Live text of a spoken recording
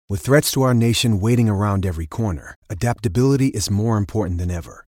With threats to our nation waiting around every corner, adaptability is more important than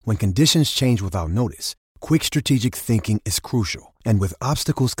ever. When conditions change without notice, quick strategic thinking is crucial. And with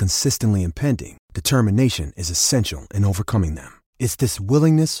obstacles consistently impending, determination is essential in overcoming them. It's this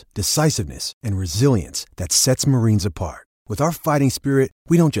willingness, decisiveness, and resilience that sets Marines apart. With our fighting spirit,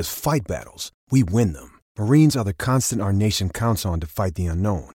 we don't just fight battles, we win them. Marines are the constant our nation counts on to fight the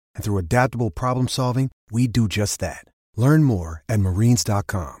unknown. And through adaptable problem solving, we do just that. Learn more at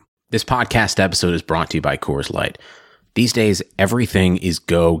marines.com. This podcast episode is brought to you by Coors Light. These days, everything is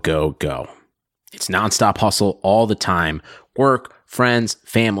go, go, go. It's nonstop hustle all the time. Work, friends,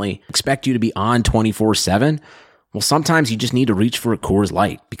 family expect you to be on 24/7. Well, sometimes you just need to reach for a Coors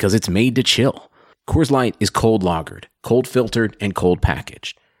Light because it's made to chill. Coors Light is cold lagered, cold filtered, and cold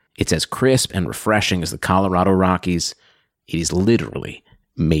packaged. It's as crisp and refreshing as the Colorado Rockies. It is literally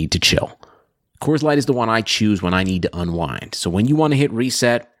made to chill. Coors Light is the one I choose when I need to unwind. So when you want to hit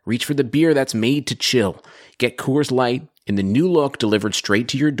reset, reach for the beer that's made to chill. Get Coors Light in the new look delivered straight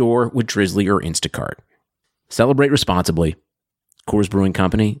to your door with Drizzly or Instacart. Celebrate responsibly. Coors Brewing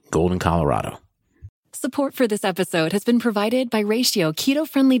Company, Golden, Colorado. Support for this episode has been provided by Ratio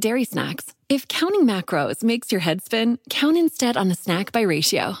keto-friendly dairy snacks. If counting macros makes your head spin, count instead on a snack by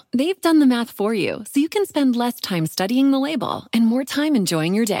Ratio. They've done the math for you, so you can spend less time studying the label and more time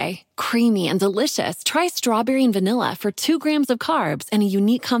enjoying your day. Creamy and delicious, try strawberry and vanilla for 2 grams of carbs and a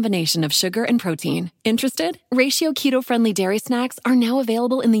unique combination of sugar and protein. Interested? Ratio keto-friendly dairy snacks are now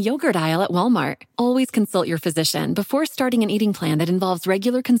available in the yogurt aisle at Walmart. Always consult your physician before starting an eating plan that involves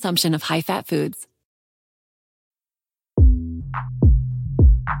regular consumption of high-fat foods.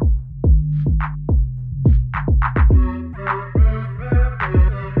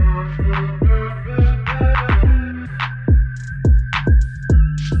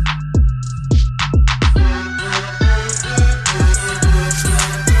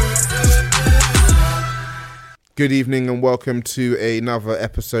 Good evening and welcome to another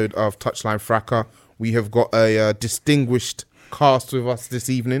episode of Touchline Fracas. We have got a distinguished cast with us this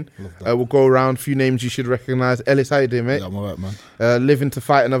evening. We'll go around, a few names you should recognise. Ellis, how you doing, mate? Yeah, I'm alright, man. Living to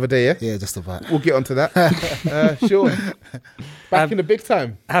fight another day, yeah? Yeah, just about. We'll get onto that. Sure. Back in the big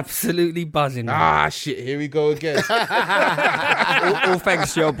time. Absolutely buzzing. Ah, shit, here we go again. all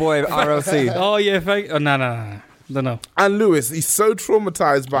thanks to your boy, RLC. Oh, yeah, no. Don't know. And Lewis, he's so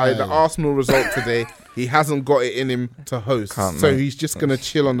traumatised by the Arsenal result today, he hasn't got it in him to host. So he's just going to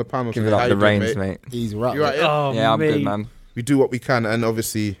chill on the panel. Give it up the reins, mate. Easy right. You right, yeah? Oh, yeah, I'm mate. good, man. We do what we can, and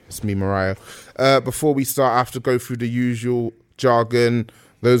obviously it's me, Mariah. Before we start, I have to go through the usual jargon.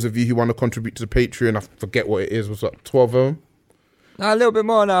 Those of you who want to contribute to the Patreon, I forget what it is. What's up, 12 of them? A little bit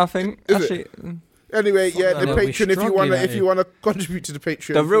more now, I think. Actually, anyway, yeah, the no, Patreon. If you want to contribute to the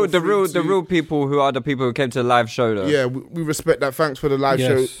Patreon, the real people who are the people who came to the live show, though. Yeah, we respect that. Thanks for the live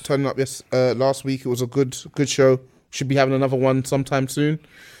show turning up. Last week it was a good show. Should be having another one sometime soon.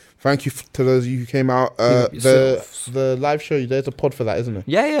 Thank you to those of you who came out. The live show, there's a pod for that, isn't it?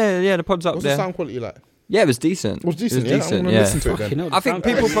 Yeah. The pod's up What's there. the sound quality like? Yeah, it was decent. It was decent. I'm gonna listen to it then. I think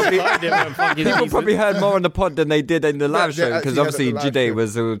people probably heard more on the pod than they did in the live show because obviously Jide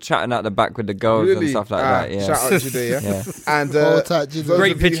was chatting out the back with the girls and stuff like that. Yeah. Shout out Jide, yeah. And those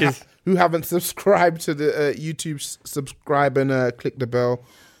Great of you pictures. who haven't subscribed to the YouTube, subscribe and click the bell.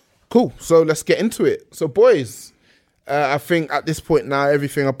 Cool. So let's get into it. So boys, I think at this point now,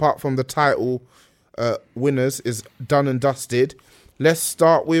 everything apart from the title winners is done and dusted. Let's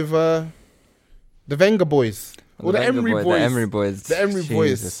start with the Wenger boys. Or the Emery boys. The Emery boys. The Emery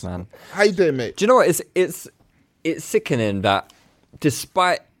Jesus, boys. Man. How you doing, mate? Do you know what? It's sickening that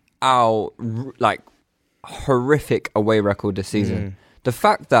despite our horrific away record this season, the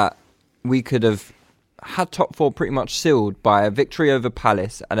fact that we could have had top 4 pretty much sealed by a victory over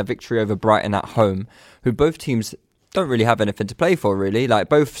Palace and a victory over Brighton at home, who both teams don't really have anything to play for, really. Like,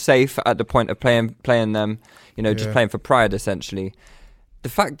 both safe at the point of playing them, just playing for pride, essentially. The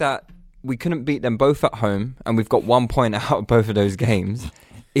fact that we couldn't beat them both at home and we've got 1 point out of both of those games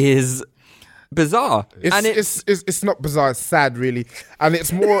is bizarre. It's not bizarre, it's sad, really. And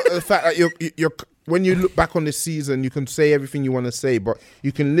it's more the fact that you're when you look back on this season, you can say everything you want to say, but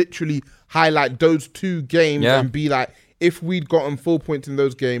you can literally highlight those 2 games and be like, if we'd gotten 4 points in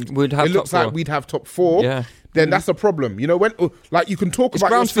those games, it looks like we'd have top 4. Yeah. Then that's a problem. When you can talk about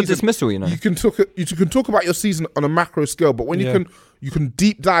grounds your for season, dismissal. You can talk about your season on a macro scale, but when you can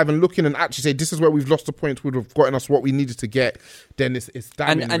deep dive and look in and actually say this is where we've lost the points, would have gotten us what we needed to get. Then it's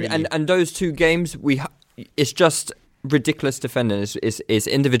damning. And those 2 games, it's just ridiculous defending. It's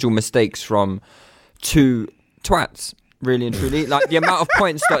individual mistakes from 2 twats. really and truly. Like the amount of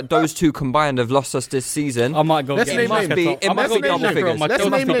points that those two combined have lost us this season. I might go. Let's get name a names. It must be double figures.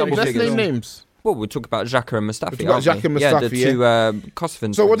 Let's name names. Well, we'll talk about Xhaka and Mustafi. We'll talk about aren't we? Xhaka and Yeah, Mustafi, the two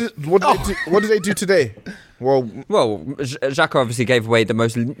Kosovan. So what did they do today? Well, Xhaka obviously gave away the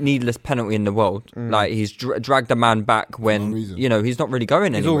most needless penalty in the world. Like he's dragged a man back when he's not really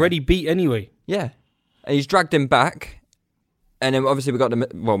going anywhere. He's already beat anyway. Yeah, and he's dragged him back. And then obviously we got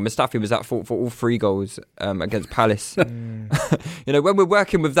Mustafi was at fault for all 3 goals against Palace. When we're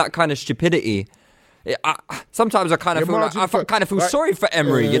working with that kind of stupidity, sometimes I kind of feel sorry for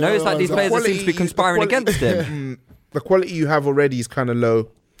Emery. It's like these players seem to be conspiring against him. The quality you have already is kind of low,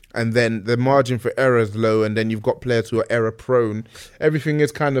 and then the margin for error is low, and then you've got players who are error prone. Everything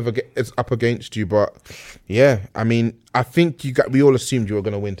is kind of it's up against you, but yeah, I mean, I think we all assumed you were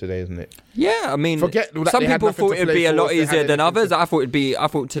going to win today, isn't it? Yeah, I mean, Forget that some they had people nothing thought to it'd play be a for, lot if they easier had than anything others. I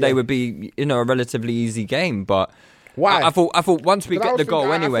thought today would be a relatively easy game, but why? I thought once we get the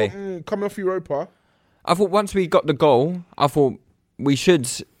goal I thought, coming off Europa, I thought once we got the goal, I thought we should,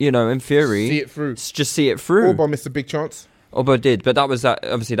 in theory, see it through. Just see it through. Orba missed a big chance. Orba did, but that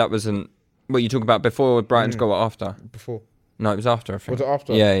wasn't what you talk about before Brighton's goal or after. Before. No, it was after. I think. Was it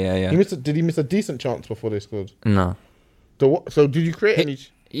after? Yeah. Did he miss a decent chance before they scored? No. So did you create any?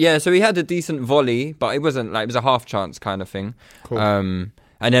 Yeah, so he had a decent volley, but it wasn't like it was a half chance kind of thing. Cool. And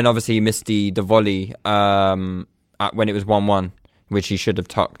then obviously he missed the volley when it was 1-1, which he should have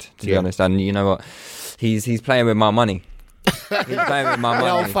tucked, to be honest. And you know what? He's playing with my money. He's playing with my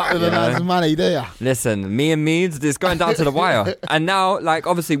money. Money, do ya? Listen, me and Meads, it's going down to the wire. And now, like,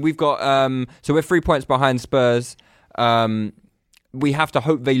 obviously we've got so we're 3 points behind Spurs. We have to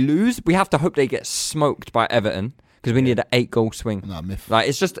hope they lose. We have to hope they get smoked by Everton. Because we need an 8-goal swing. No, myth. Like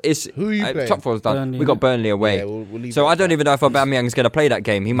it's who are you playing? Top 4's done. Burnley, we got Burnley away. Yeah, we'll leave so that I don't there. even know if Aubameyang's going to play that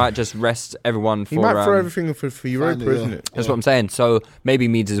game. He might just rest everyone for. He might throw everything for Europa, Finally, isn't it? That's what I'm saying. So maybe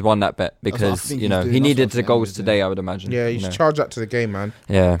Meads has won that bet what I because think he he's doing. he That's needed what I the think goals he's doing. today. I would imagine. Yeah, you should charge that to the game, man.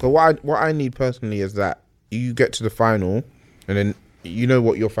 Yeah. So what I need personally is that you get to the final, and then you know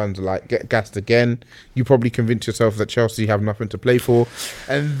what your fans are like. Get gassed again. You probably convince yourself that Chelsea have nothing to play for,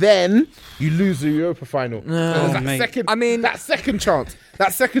 and then you lose the Europa final. mate. That second chance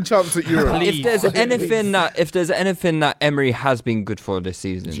at Europe. If there's anything that Emery has been good for this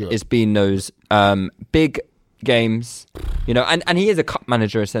season, Sure. it's been those big games, and he is a cup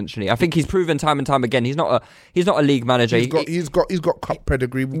manager essentially. I think he's proven time and time again. He's not a league manager. He's got cup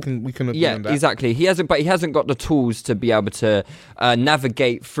pedigree. We can agree on that. Exactly. He hasn't got the tools to be able to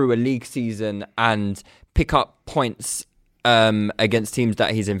navigate through a league season and pick up points against teams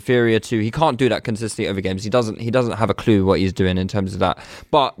that he's inferior to. He can't do that consistently over games. He doesn't have a clue what he's doing in terms of that.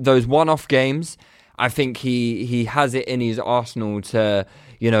 But those one-off games, I think he has it in his arsenal to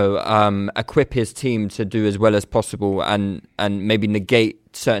equip his team to do as well as possible and maybe negate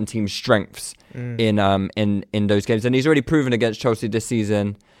certain teams' strengths in those games. And he's already proven against Chelsea this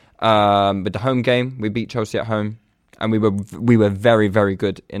season with the home game. We beat Chelsea at home. And we were very, very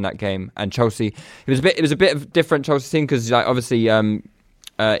good in that game. And Chelsea, it was a bit of different Chelsea team because obviously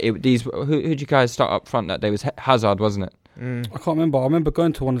who'd you guys start up front that day? It was Hazard, wasn't it? I can't remember. I remember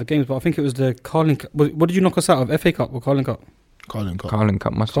going to one of the games, but I think it was the Carling Cup. What did you knock us out of? FA Cup or Carling Cup? Carling Cup. Carling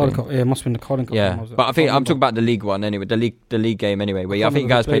Cup must Carling be. Cup. Yeah, it must have been the Carling Cup. Yeah, but I think I'm talking about the league one anyway. The league game anyway. Where I think you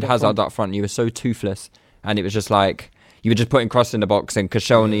guys played Hazard up front. You were so toothless, and it was just like you were just putting cross in the box, and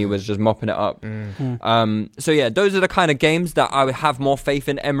Koscielny was just mopping it up. So yeah, those are the kind of games that I would have more faith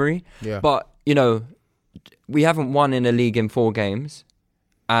in Emery. Yeah. But we haven't won in a league in 4 games.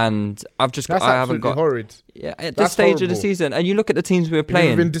 And I haven't got horrid. Yeah, at That's this stage of horrible. the season, and you look at the teams we were You've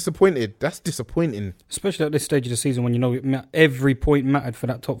been playing. disappointed. That's disappointing. Especially at this stage of the season when every point mattered for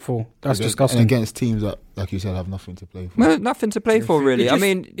that top 4. That's disgusting. And against teams that, like you said, have nothing to play for. Well, nothing to play for, really.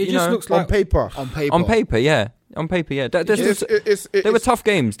 It just looks like On paper. On paper. on paper, yeah. They were tough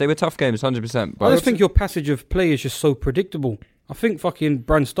games. 100%. But I just think your passage of play is just so predictable. I think fucking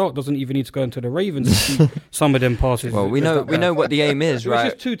Bran Stark doesn't even need to go into the Ravens to see some of them passes. well, we know what the aim is, It was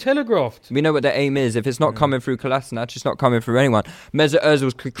right? just too telegraphed. We know what the aim is. If it's not coming through Kolasinac, it's not coming through anyone. Mesut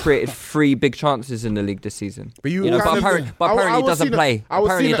Ozil's created 3 big chances in the league this season. But apparently he doesn't play.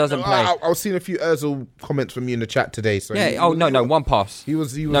 Apparently he doesn't play. I was seeing a few Ozil comments from you in the chat today. So Yeah. No. One pass. He did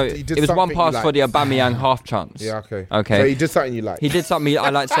It was one something pass you for the liked. Aubameyang half chance. Yeah. Okay. Okay. So he did something you like. He did something I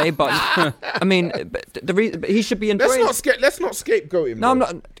like to say, but I mean, he should be enjoying. Let's not scapegoat him. No, I'm though.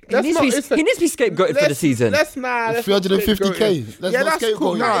 not. He needs to be scapegoated for the season. Let's not 350k. Let's not that's scapegoat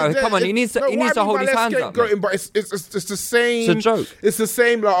cool. him. No, come on, he needs to hold his hands up, mate. But it's the same. It's a joke. It's the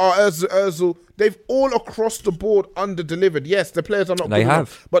same. Like Özil, they've all across the board under-delivered. Yes, the players are not. They good have,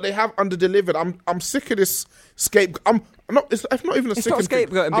 enough, but they have under-delivered. I'm sick of this scapegoat. I'm not. It's not even a It's sick not of thing.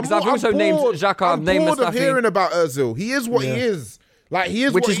 scapegoating because I've also named Xhaka. I've I'm named bored of Mustafi. hearing about Özil. He is what he is. Like he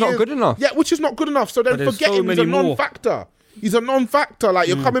is, Which what is he not good enough. Yeah, which is not good enough. So then But there's forget so him. He's a many more. non-factor. He's a non-factor. Like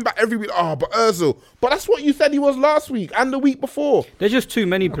you're coming back every week. Oh, but Özil. But that's what you said he was last week and the week before. There's just too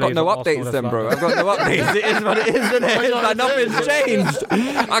many I've players. got no at Arsenal updates that's then, bro. like I've got no updates. It is what it is, isn't it? It's like nothing's changed.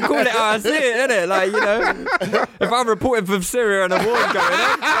 I call it how I see it, innit? Like, you know, if I'm reporting from Syria and a war's going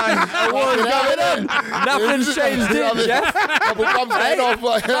on, a war's going on. Nothing's changed, Jeff.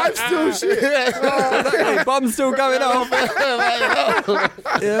 I'm still shit. Exactly. Bomb's still going off.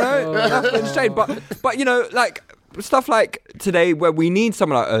 You know, nothing's changed. But you know, like stuff like today where we need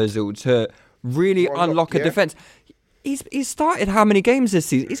someone like Özil to really unlock a defence. He's started how many games this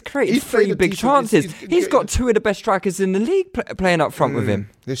season? He's created He's played 3 a big decent- chances. he's He's got 2 of the best strikers in the league playing up front with him.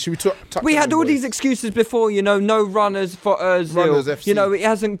 Should we touch We on had them, all boys? these excuses before, you know, no runners for Özil. Runners FC. You know, he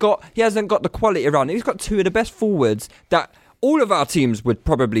hasn't got the quality around him. He's got 2 of the best forwards that all of our teams would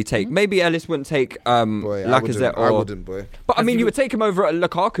probably take. Maybe Ellis wouldn't take Boy, Lacazette I or. wouldn't, boy. But I mean, you would take him over at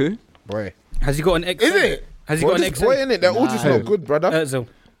Lukaku. Boy. Has he got an XA? Is it? Has he Boy, got an this boy, XA? innit? They're all just not good, brother. Özil.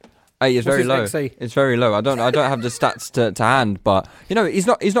 Hey, it's What's very his low. XA? It's very low. I don't have the stats to hand, but you know, he's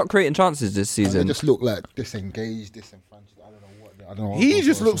not creating chances this They season. just look like disengaged, disenfranchised. I don't know. He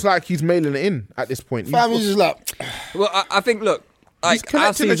just looks like he's mailing it in at this point. Fam, he's just like. Well, I think look. Like, our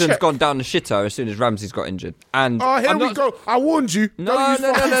collecting a season's check. gone down the shitter as soon as Ramsey's got injured. And Oh, here I'm we not- go. I warned you. No, Don't use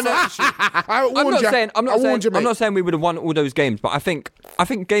no, fucking no. fucking shit. I I'm warned not you. saying I'm I warned you, I'm mate. not saying we would have won all those games, but I think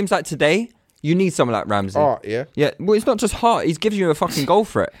games like today, you need someone like Ramsey. Oh, yeah. Yeah, well, it's not just heart. He's giving you a fucking goal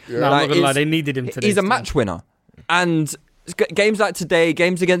for it. No, I'm not gonna lie. it's- They needed him today. He's a still. match winner, and games like today,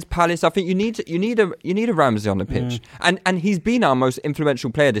 games against Palace, I think you need a Ramsey on the pitch, and he's been our most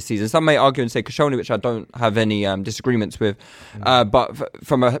influential player this season. Some may argue and say Koscielny, which I don't have any disagreements with, but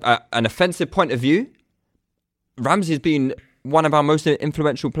from an offensive point of view, Ramsey's been one of our most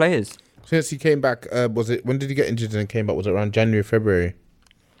influential players. Since he came back, when did he get injured and came back? Was it around January, February?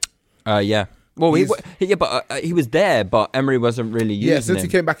 Yeah. Well, he was there, but Emery wasn't really using Yeah, since him. he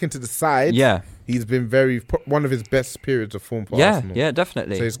came back into the side, Yeah. he's been one of his best periods of form for Yeah, Arsenal. yeah,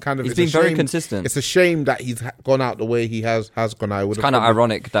 definitely. So he's been very consistent. It's a shame that he's gone out the way he has gone out. It's kind of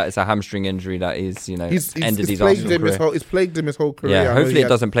ironic that it's a hamstring injury that is, you know, ended his plagued Arsenal him his career. whole. It's plagued him his whole career. Yeah, I know hopefully he it had-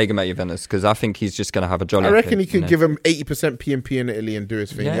 doesn't plague him at Juventus because I think he's just going to have a jolly. I reckon he you could know. give him 80% PMP in Italy and do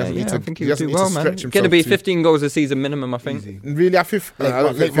his thing. Yeah, He doesn't need I to- think he he would doesn't do need to well, man. stretch Going to himself be too- 15 goals a season minimum, I think. Really, I don't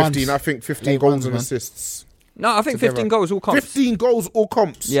think late 15. runs. I think 15 Late goals runs, and man. assists. No, I think 15 goals all comps. 15 goals, all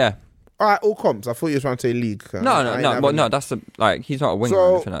comps. Yeah. All right, all comps. I thought you were trying to say league. No, I ain't that's he's not a winger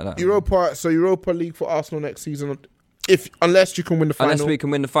or So anything like that. Europa League for Arsenal next season, unless you can win the final. Unless we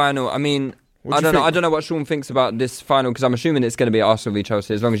can win the final. I mean, What do I you don't know. think? I don't know what Sean thinks about this final because I'm assuming it's going to be Arsenal v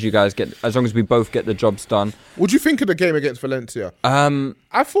Chelsea. As long as we both get the jobs done. What do you think of the game against Valencia?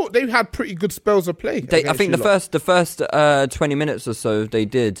 I thought they had pretty good spells of play. I think the first 20 minutes or so they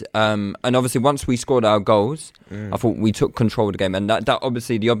did, and obviously once we scored our goals, I thought we took control of the game, and that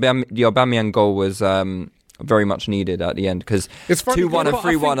obviously the Aubameyang goal was very much needed at the end because It's funny 2-1 and because-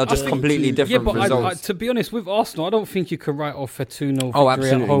 3-1 are I just think- completely Yeah, different but results. to be honest, with Arsenal, I don't think you can write off a 2-0 Oh, victory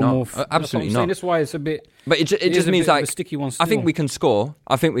absolutely at home. not. Or that's Absolutely what I'm saying. not. That's why it's a bit. But it is just a means bit of a like sticky one I think still. we can score.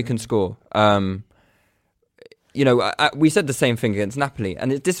 You know, we said the same thing against Napoli,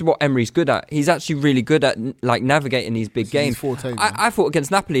 and this is what Emery's good at. He's actually really good at like navigating these big games. forte, man. I thought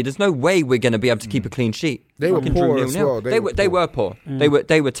against Napoli, there's no way we're going to be able to keep a clean sheet. They were Fucking poor drew as 0-0. well. They were poor.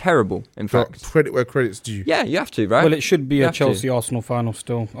 They were terrible. In fact, Credit where credit's due. yeah, you have to, right? Well, it should be You a have to. Chelsea Arsenal final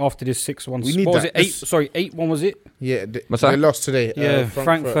still after this 6-1. We need what was that. it? 8-1 was it? Yeah, What's they that? lost today. Yeah,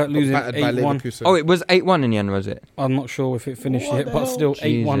 Frankfurt losing battered by 8-1. Leverkusen. Oh, it was 8-1 in the end, was it? I'm not sure if it finished yet, but still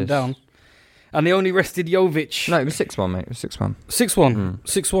 8-1 Jesus. down. And they only rested Jovic. No, it was 6-1, mate. It was 6-1. 6-1.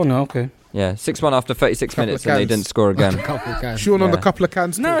 6-1. Okay. Yeah, 6-1 after 36 Couple minutes, of and they cans. didn't score again. Couple of guys. Sean on Yeah. the couple of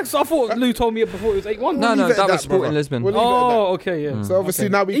cans. No, talk. 'cause I thought Lou told me before it was 8-1. No, leave it at that was that, Sporting brother. Lisbon. We'll leave it at that. Oh, okay, yeah. So obviously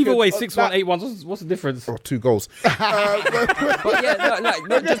now we Either can- way, 6-1, 8-1. What's the difference? Oh, 2 goals. But yeah,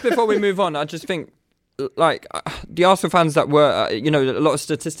 like, just before we move on, I just think, like, the Arsenal fans that were, a lot of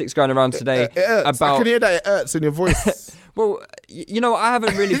statistics going around today It hurts. I about. can hear that it hurts in your voice. Well, I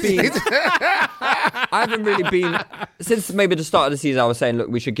haven't really been. I haven't really been since maybe the start of the season. I was saying, look,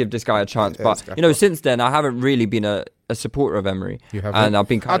 we should give this guy a chance, but since then, I haven't really been a supporter of Emery. You haven't. And I've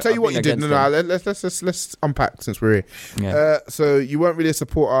been. I'll tell you what you did. No, let's unpack since we're here. Yeah. So you weren't really a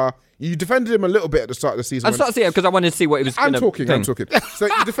supporter. You defended him a little bit at the start of the season. I started to see it because I wanted to see what he was. I'm talking. So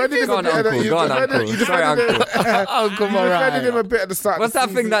you defended him a bit. You defended him a bit at the start. What's that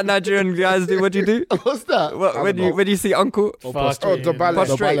thing that Nigerian guys do? What do you do? What's that? When you see uncle?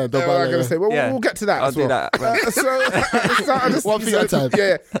 Dobale. We'll get to that. I'll as well. do that. So at the start of the One thing at a time.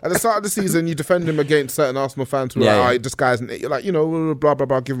 at the start of the season, you defended him against certain Arsenal fans who were like, this guy's an it. You're like, blah blah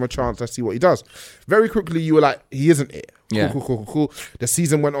blah. Give him a chance. Let's see what he does. Very quickly, you were like, he isn't it. Cool. The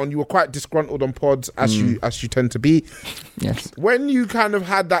season went on. You were quite disgruntled on pods, as you tend to be. Yes. When you kind of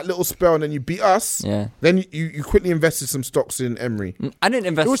had that little spell and then you beat us, then you quickly invested some stocks in Emery. I didn't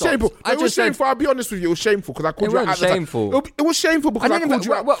invest. It was shameful. I'll be honest with you. It was shameful because I called you out at the time. It was shameful because I called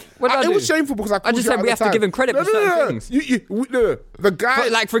you out. What did I do? It was shameful because I called you out. I just said we have to give him credit for certain things. The guy,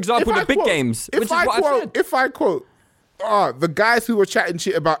 like for example, the big games. Which is what I said. If I quote, the guys who were chatting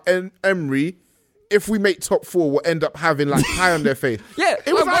shit about Emery, if we make top 4, will end up having like pie on their face. Yeah,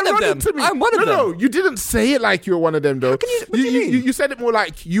 it was I'm one of them. To me. I'm one of them. No, you didn't say it like you were one of them though. What do you mean? You said it more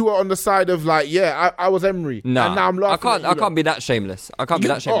like you were on the side of like, I was Emery. No, and now I'm laughing. I can't be that shameless.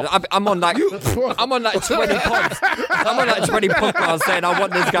 I'm on like 20 pods. I'm on like 20 podcasts saying I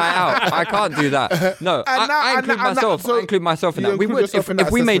want this guy out. I can't do that. No, I include myself in that. We would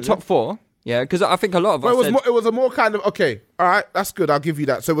if we made top 4. Yeah, because I think a lot of us it was a more kind of, okay, all right, that's good, I'll give you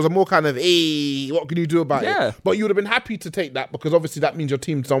that. So it was a more kind of, what can you do about it? But you would have been happy to take that because obviously that means your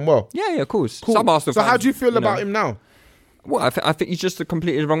team's done well. Yeah, of course. Cool. Some Arsenal so fans, how do you feel about him now? Well, I think he's just a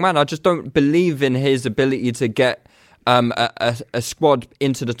completely wrong man. I just don't believe in his ability to get a squad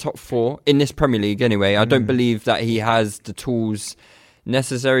into the top 4 in this Premier League anyway. I don't believe that he has the tools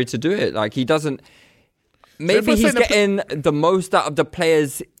necessary to do it. Like, he doesn't... Maybe he's getting the most out of the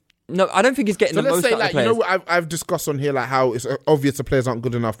players... No, I don't think he's getting the most out of the players. You know what I've discussed on here, like how it's obvious the players aren't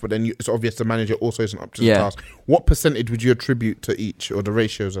good enough, but then it's obvious the manager also isn't up to the task. What percentage would you attribute to each, or the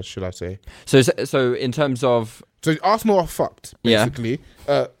ratios, should I say? So in terms of... So Arsenal are fucked, basically.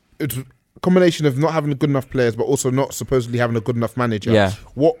 It's a combination of not having good enough players, but also not supposedly having a good enough manager. Yeah.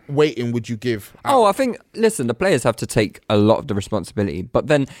 What weighting would you give? I think, listen, the players have to take a lot of the responsibility, but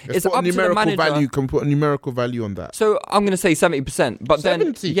then it's up to the manager. Can put a numerical value on that. So I'm going to say 70%, but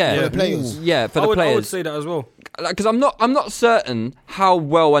 70? then for the players. Yeah, for the players. I would say that as well. Because I'm not certain how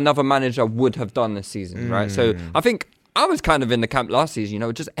well another manager would have done this season, right? So I think I was kind of in the camp last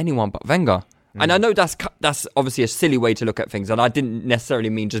season, just anyone but Wenger. And I know that's obviously a silly way to look at things, and I didn't necessarily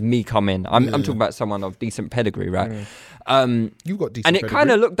mean just me come in. I'm talking about someone of decent pedigree, right? You got decent, and it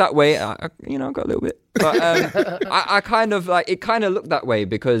kind of looked that way. I got a little bit, but I kind of like it. Kind of looked that way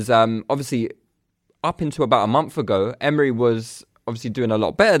because obviously, up until about a month ago, Emery was obviously doing a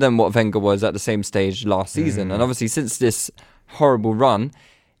lot better than what Wenger was at the same stage last season, and obviously since this horrible run,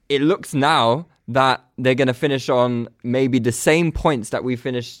 it looks now that they're going to finish on maybe the same points that we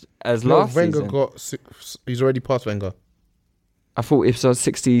finished as last Wenger season. He's already passed Wenger. I thought it was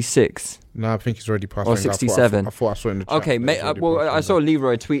 66. No, I think he's already passed or Wenger. 67. I thought I saw it in the chat. Okay, I saw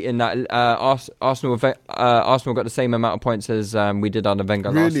Leroy tweeting that Arsenal got the same amount of points as we did under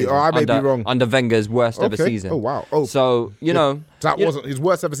Wenger last season. Really? I may be wrong. Under Wenger's worst ever season. Oh, wow. So, that wasn't his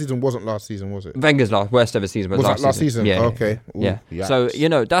worst ever season. Wasn't last season, was it? Wenger's worst ever season was last season. Yeah. Okay. Ooh, yeah. So,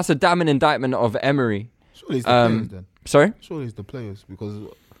 that's a damning indictment of Emery. Surely it's the players then. Sorry? Surely it's the players because...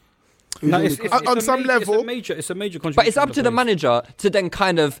 on some level, it's a major contribution. But it's up to the manager to then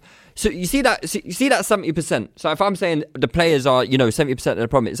kind of. So you see that 70%. So if I'm saying the players are 70% of the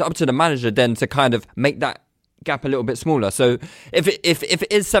problem, it's up to the manager then to kind of make that gap a little bit smaller. So if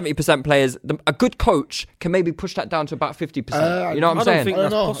it is 70% players, a good coach can maybe push that down to about 50%. You know what I'm saying? I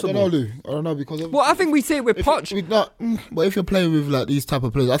don't know, Lou. I don't know because. Well, I think we see it with Poch. But if you're playing with like these type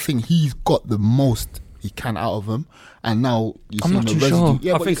of players, I think he's got the most he can out of them, and now I'm not too sure.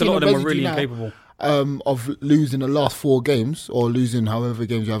 Yeah, I think a lot of them are really incapable. Of losing the last 4 games or losing however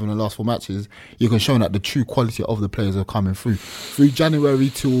games you have in the last 4 matches, you can show that the true quality of the players are coming through. Through January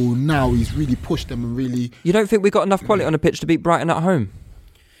till now, he's really pushed them and really. You don't think we got enough quality on the pitch to beat Brighton at home?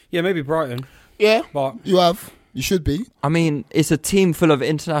 Yeah, maybe Brighton. Yeah, but you have. You should be. I mean, it's a team full of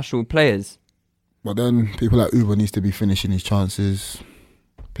international players. But then people like Uber needs to be finishing his chances.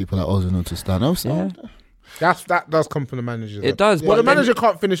 People like Ozil to stand up. That does come from the manager. It does. Well, the manager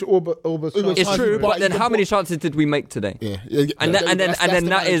can't finish Uber's It's true, but then how many chances did we make today? Yeah. And then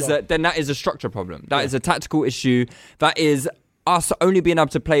that is a structure problem. That is a tactical issue. That is us only being able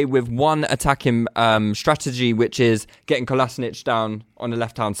to play with one attacking strategy, which is getting Kolasinac down on the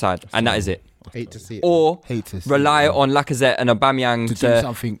left-hand side, and that is it. Hate to see it. or Hate to see rely it, on Lacazette and Aubameyang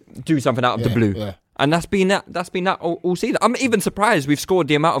to do something out of the blue. Yeah. And that's been that all season. I'm even surprised we've scored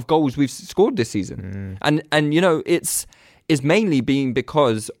the amount of goals we've scored this season. And you know, it's mainly being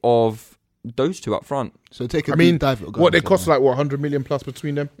because of those two up front. So take a I mean, deep dive. what they cost, like, what, 100 million plus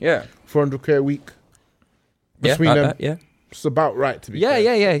between them? Yeah. 400k a week between them. Yeah. It's about right, to be Yeah,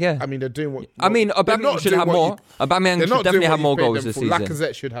 fair. yeah. I mean, they're doing what... I mean, they're Aubameyang not should doing have what more. you- Aubameyang they're should not definitely doing have what more you paid goals them this for. season.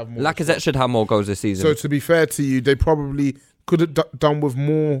 Lacazette should have more. Lacazette should have more goals this season. So to be fair to you, they probably could have done with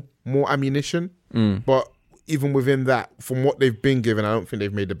more ammunition. But even within that, from what they've been given, I don't think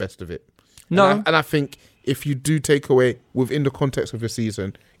they've made the best of it. No. And I think if you do take away, within the context of the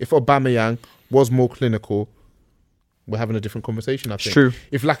season, if Aubameyang was more clinical, we're having a different conversation, I think. True.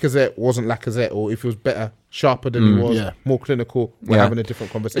 If Lacazette wasn't Lacazette, or if he was better, sharper than he was, more clinical, we're having a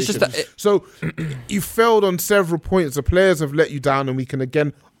different conversation. just that So you failed on several points. The players have let you down, and we can,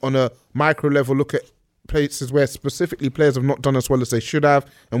 again, on a micro level, look at places where specifically players have not done as well as they should have,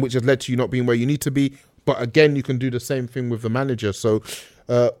 and which has led to you not being where you need to be. But again, you can do the same thing with the manager. So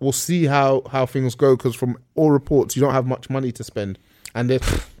we'll see how things go, because from all reports, you don't have much money to spend. And there's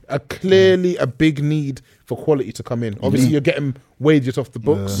clearly a big need for quality to come in. Obviously, you're getting wages off the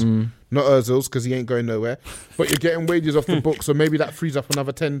books. Not Ozil's, because he ain't going nowhere. But you're getting wages off the books, so maybe that frees up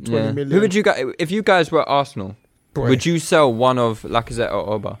another 10, 20 million. Who would you guys, if you guys were Arsenal, would you sell one of Lacazette or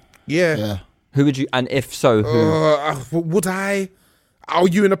Oba? Yeah. Who would you, and if so, who? Would I? Are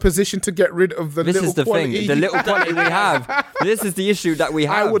you in a position to get rid of the This little is the quality? thing, the little quality we have. This is the issue that we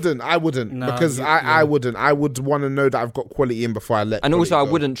have. I wouldn't, No, because I wouldn't. I would want to know that I've got quality in before I let. And also, I quality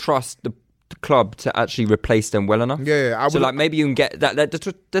go. wouldn't trust the club to actually replace them well enough. Yeah, I So would. like maybe you can get that.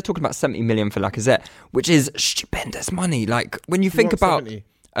 They're talking about 70 million for Lacazette, which is stupendous money. Like when you think want about 70?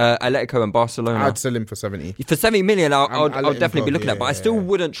 Atletico and Barcelona. I'd sell him for 70. For 70 million, I'll I'll let him definitely go, be looking at. But I still yeah.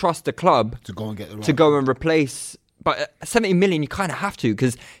 wouldn't trust the club to go and get the right to go and replace. But 70 million, you kind of have to,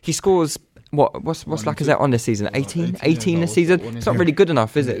 because he scores. What's Lacazette on this season? 18 this season. It's not really good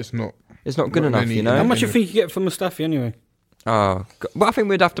enough, is it? It's not. It's not good not enough, many- you know. How much you think you get for Mustafi anyway? Oh, God. Well, I think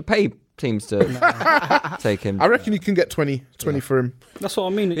we'd have to pay teams to take him. I reckon you can get 20 for him. That's what I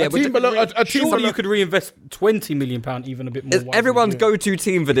mean. Yeah, A but team team below- a team surely below- you could reinvest £20 million even a bit more. wisely, Everyone's yeah. go-to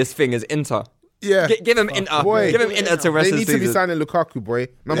team for this thing is Inter. Yeah. Give him Inter. Boy. Give him Inter to rest They of need the to be season. signing Lukaku, boy.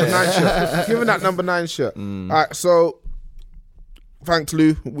 Number 9 shirt. Give him that number 9 shirt. All right, so thanks,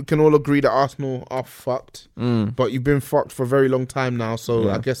 Lou. We can all agree that Arsenal are fucked. But you've been fucked for a very long time now, so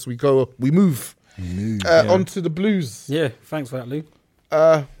I guess we move. On to the Blues. Yeah, thanks for that, Lou.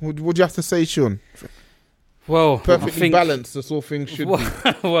 What do you have to say, Sean? Well, Perfectly I think, balanced, as all things should be.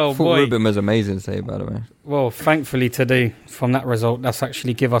 well, Thought boy. Ruben was amazing today, by the way. Well, thankfully today, from that result, that's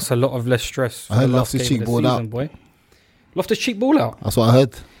actually give us a lot of less stress. For I heard the last Loftus-Cheek game of the ball season, out. boy. Loftus-Cheek ball out. That's what I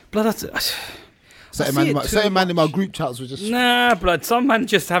heard. Blood, that's... Certain see man, it in my, too certain man in my group chats was just Nah, blood. Some man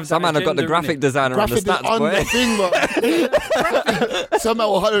just have. Some man have got the graphic designer on the graphic stats, on boy. the thing, but some man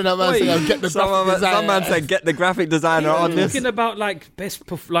were hollering at man saying, "Get the graphic designer." Some man said, get the graphic designer on this. Talking about best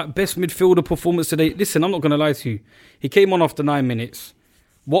midfielder performance today. Listen, I'm not going to lie to you. He came on after 9 minutes.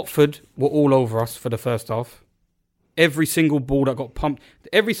 Watford were all over us for the first half. Every single ball that got pumped,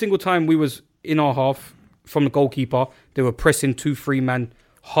 every single time we was in our half from the goalkeeper, they were pressing 2-3 man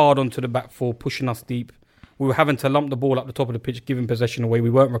hard onto the back four, pushing us deep. We were having to lump the ball up the top of the pitch, giving possession away. We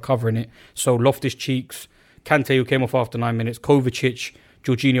weren't recovering it. So Loftus-Cheek, Kante, who came off after 9 minutes, Kovacic,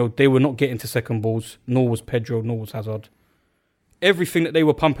 Jorginho, they were not getting to second balls, nor was Pedro, nor was Hazard. Everything that they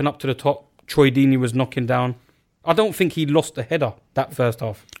were pumping up to the top, Troy Deeney was knocking down. I don't think he lost a header that first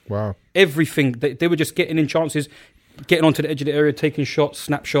half. Wow. Everything. They were just getting in chances, getting onto the edge of the area, taking shots,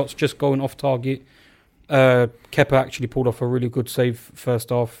 snapshots, just going off target. Kepa actually pulled off a really good save first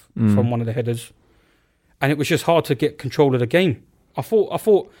half from one of the headers. And it was just hard to get control of the game. I thought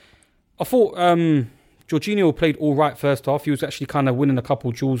Jorginho played all right first half. He was actually kind of winning a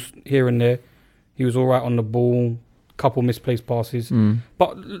couple duels here and there. He was all right on the ball, couple misplaced passes.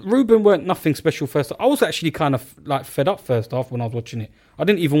 But Ruben weren't nothing special first half. I was actually kind of fed up first half when I was watching it. I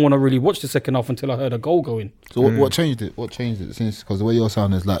didn't even want to really watch the second half until I heard a goal going. So what changed it? What changed it since? Because the way you're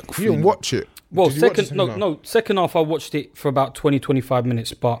sounding is like You didn't watch it. Well, Did you watch the second half I watched it for about 20-25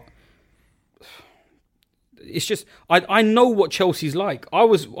 minutes, but it's just I know what Chelsea's like.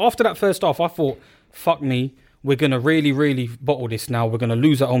 After that first half, I thought, fuck me, we're gonna really, really bottle this now. We're gonna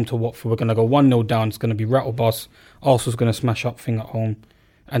lose at home to Watford. We're gonna go 1-0 down. It's gonna be rattle bus. Arsenal's gonna smash up thing at home,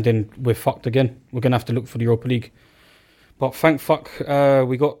 and then we're fucked again. We're gonna have to look for the Europa League. But thank fuck,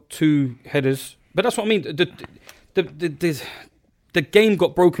 we got 2 headers. But that's what I mean. The game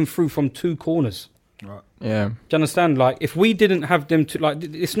got broken through from 2 corners. Yeah. Do you understand? Like, if we didn't have them to, like,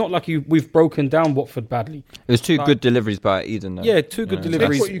 it's not like we've broken down Watford badly. It was two good deliveries by Eden, though. Yeah, two good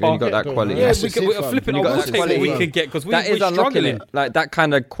deliveries. That's what you Then you can got that get, though, quality. Yeah, That's we just can, it, we're fam. flipping. You I got will that take what we quality. can get because That we're is unlocking struggling. it. Like, that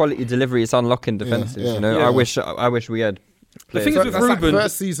kind of quality delivery is unlocking defenses, yeah. you know? Yeah. I wish we had. The thing is with That's like Ruben,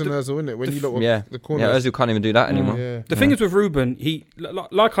 first season Ozil, isn't it? When you look Yeah. at the Yeah, corners. Ozil can't even do that anymore. Yeah. the thing is with Ruben, he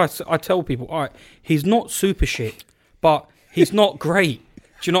like I tell people, all right, he's not super shit, but he's not great.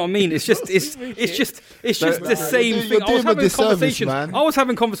 Do you know what I mean? It's just the same you're thing. doing I was him a having disservice, conversations. man. I was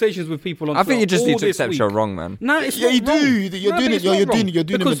having conversations with people on I think you Twitter just all need to this accept week. you're wrong, man. No, it's Yeah, not you wrong. do. You're No, doing but it. it's You're not doing wrong. it. You're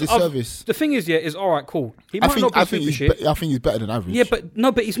doing him a Because of- disservice. The thing is, is all right, cool. He I might not be super think shit. I think he's better than average. Yeah,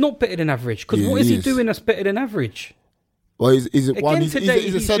 but he's not better than average. Because Yeah, what is he he is. doing that's better than average? Well, is it one? Again He's today,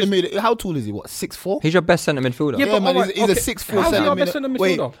 a he's centre just- mid. How tall is he? What, 6'4"? He's your best centre midfielder. Yeah, Yeah, but man, alright, he's a okay. 6'4" How's he centre our mid. best centre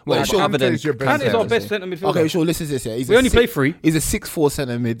Wait, midfielder? wait, sure. other than Kante's your best Kante is our centre. best centre midfielder. Okay, sure. Listen to this. Yeah, We only play three. He's a 6'4"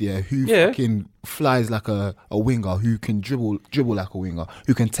 centre mid. Yeah, who Yeah. fucking flies like a winger, who can dribble like a winger,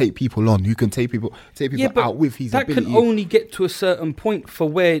 who can take people on, who can take people out with his that ability. can only get to a certain point for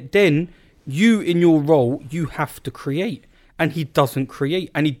where then you, in your role, you have to create. And he doesn't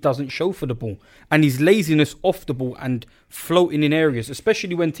create, and he doesn't show for the ball. And his laziness off the ball and floating in areas,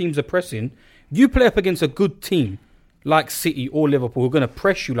 especially when teams are pressing. You play up against a good team like City or Liverpool who are going to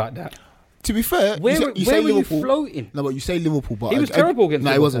press you like that. To be fair, Where you were say you Liverpool. floating? No, but you say Liverpool, but He was terrible against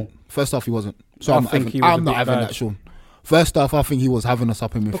No, he Liverpool. wasn't. First off, he wasn't. So I I'm think he was a not bit having bad. that, Sean. First off, I think he was having us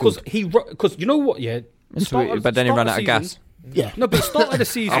up in midfield. Because you know what, yeah? But then he ran out of gas. Yeah. No, but start of the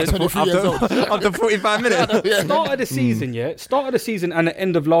season. After 23 years old. After 45 minutes. Start of the season, yeah. Start of the season and the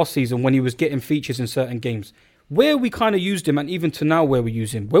end of last season when he was getting features in certain games. Where we kind of used him, and even to now where we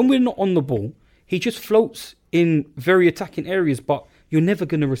use him, when we're not on the ball, he just floats in very attacking areas, but you're never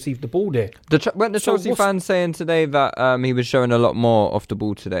going to receive the ball there. Weren't the So Chelsea what's- fans saying today that he was showing a lot more off the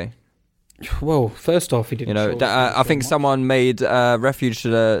ball today? Well, first off, he didn't. You know, show that, I think much. someone made refuge to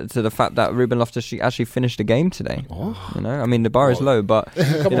the fact that Ruben Loftus-Cheek actually finished the game today. Oh. You know, I mean the bar is low, but Come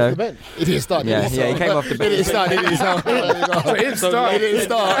you off know, the bench. He didn't start. yeah, did he? he came off the He didn't bench. start. He didn't start. He didn't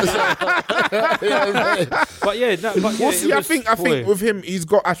start. But yeah, We'll see. I think with him, he's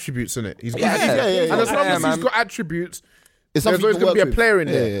got attributes in it. He's got Yeah, yeah. and as long Yeah, as man. he's got attributes, It's there's something always you going to be a work with. player in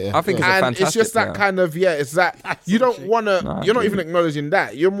there. Yeah. I think he's a And fantastic it's just that player. kind of it's that you don't want to. You're not even acknowledging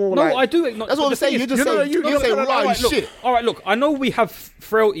that. You're more No, like I do acknowledge. That's what I'm saying. You're just saying. You're saying raw shit. All right, look. I know we have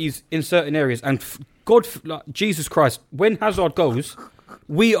frailties in certain areas, and like, Jesus Christ, when Hazard goes,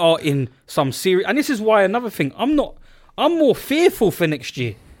 we are in some serious. And this is why another thing. I'm more fearful for next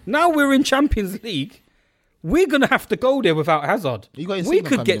year. Now we're in Champions League. We're gonna have to go there without Hazard. You got We Insigne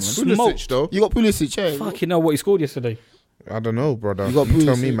could get coming in, Pulisic, smoked. though. You got Pulisic. Yeah. Fucking know what he scored yesterday. I don't know, brother. You got You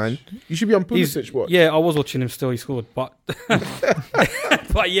tell Pulisic. me, man. You should be on He's- Pulisic. What? Yeah, I was watching him still. He scored, but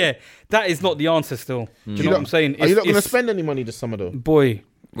but yeah, that is not the answer. Still, do you know what I'm saying? Are you not going to It's- spend any money this summer though? Boy,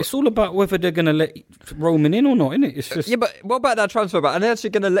 it's all about whether they're going to let Roman in or not, isn't it? It's just Yeah, but what about that transfer? But are they actually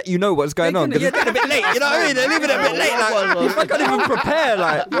going to let you know what's going on? Because it's getting a bit late. You know what I mean? They're leaving it a bit late. Like, I can't even prepare.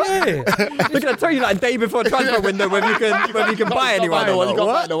 Like, yeah. they're going to tell you like a day before transfer window whether you can buy anyone. No one. You got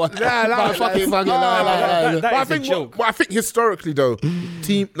What? no one. Nah, Fucking lie. That But I is a think joke. I think historically though,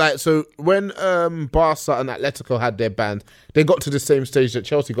 team like so when Barca and Atletico had their bans, they got to the same stage that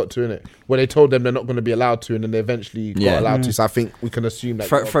Chelsea got to in it, where they told them they're not going to be allowed to, and then they eventually Yeah. got allowed to. So I think we can assume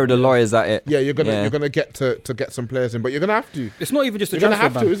that Throw the lawyers at it. yeah, you're gonna get to get some players in, but you're gonna have to. It's not even just a You're gonna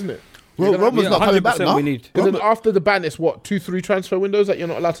transfer have to, ban. isn't it? Roman's not coming back 100% now. we need. Because then after the ban, it's what 2-3 transfer windows that you're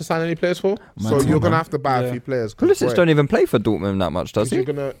not allowed to sign any players for. So Man, you're man. gonna have to buy a Yeah. few players. 'cause, Pulisic boy, don't even play for Dortmund that much, does 'cause you're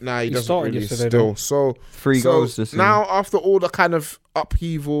he? gonna he He doesn't started really yesterday, still. though. So 3 goals this season. now after all the kind of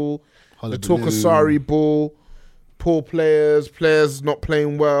upheaval, the Hullabaloo. Tokusari ball, poor players not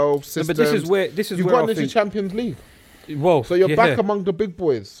playing well. No, Systems. but this is you've where gone I into think. Champions League, Well, so you're yeah. back among the big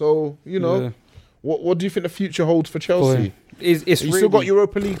boys. So you know Yeah. what do you think the future holds for Chelsea? Boy, it's You really, still got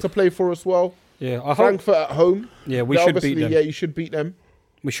Europa League to play for as well. Yeah, I hope. Frankfurt at home. Yeah, we They're should obviously, beat them. Yeah, you should beat them.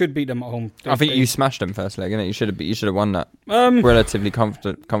 We should beat them at home. I think They- you smashed them first leg, innit? You should have won that. Um, Relatively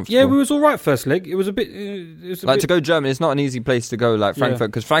comfortable. yeah, we was all right first leg. It was a bit. It was a Like bit to go Germany, it's not an easy place to go like Yeah.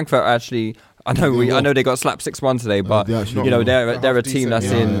 Frankfurt because Frankfurt actually. I know they got slapped 6-1 today, but they actually you know do. they're a half team that's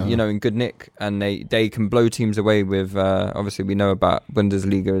decent, yeah. in in good nick, and they can blow teams away with. Obviously, we know about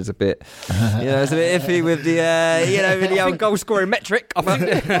Bundesliga is a bit, it's a bit iffy with the with the old goal scoring metric.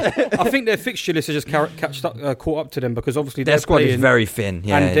 I think their fixture list has just caught up to them because obviously Their they're squad playing, is very thin,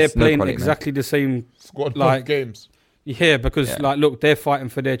 yeah, and they're it's no playing quality, man. exactly the same. Squad Like- games. Yeah, because Yeah. like, look, they're fighting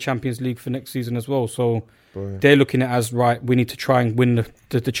for their Champions League for next season as well. So Boy. they're looking at it as right. We need to try and win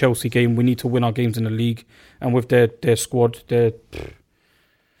the Chelsea game. We need to win our games in the league, and with their squad,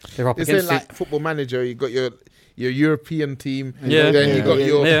 They're up It's against in it. like Football Manager. You got your European team. Yeah. Then you got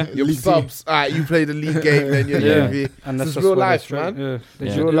your League subs. Alright, you play the league game. Then your Yeah. UV. And that's It's just real where they're life, straight. man. Yeah.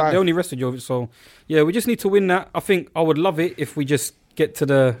 It's They, real life. they only rested Jovic, so yeah, we just need to win that. I think I would love it if we just get to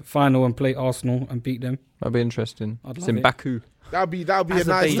the final and play Arsenal and beat them. That'd be interesting. I'd It's love in it. Baku. That'd be a nice.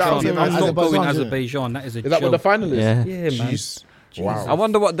 Azerbaijan. That'd be a I'm nice. not going Azerbaijan, Azerbaijan. That is a Is that what the joke. final is? Yeah. Yeah, man. Jeez. Wow. I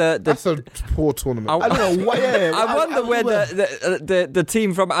wonder what the That's a poor tournament. I don't know what. Yeah, I wonder where the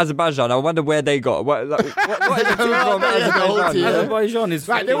team from Azerbaijan. I wonder where they got. What is the team from Azerbaijan? Azerbaijan is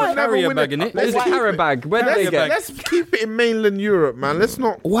Like, they would never carrier win bag it. in it. Let's It's a keep it. Karabag. Where did they get? Let's keep it in mainland Europe, man. Let's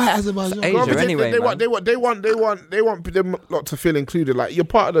not. Why Azerbaijan? Asia, Obviously, anyway, they man. want them lot to feel included. Like you're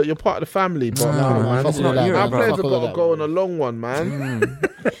part of the family, but No, no, man. fuck all not that, Europe, Our man. bro. players Fuck have all got to that, go on man. a long one, man.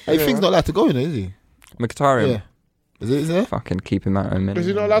 Hey, Fink's not allowed to go in, is he? Mkhitaryan. Yeah. Is it? Fucking keep him out. Is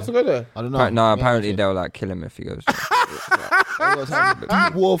he not allowed to go there? I don't know. No, apparently they'll like kill him if he goes. Deep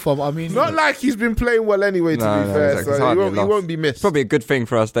war from. I mean, Not like he's been playing well anyway. To No, be no, fair, exactly. It's so hardly a he loss. won't be missed. It's probably a good thing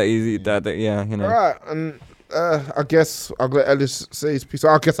for us that he's that yeah, you know. All right, and I guess I'll let Ellis say his piece.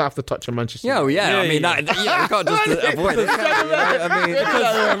 I guess I have to touch on Manchester. Yeah, well, yeah. Yeah, I mean, yeah. we can't just avoid it. Can we, you know?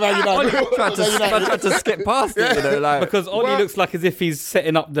 I mean, I tried to skip past it. You know, like Because Oli looks like as if he's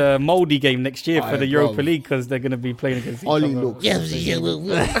setting up the Moldy game next year for the Aye, Europa bro. League because they're going to be playing against each Oli other. looks.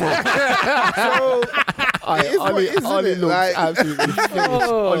 So it is what it is, isn't Oli it? looks Like- absolutely finished.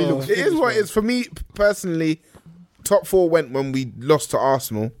 Oli looks It is finished, what it bro. is. For me personally, top four went when we lost to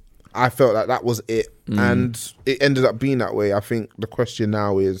Arsenal. I felt like that was it. And it ended up being that way. I think the question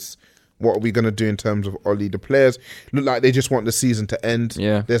now is, what are we going to do in terms of Oli? The players look like they just want the season to end.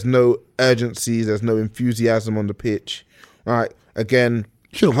 Yeah. There's no urgency. There's no enthusiasm on the pitch. All right. Again,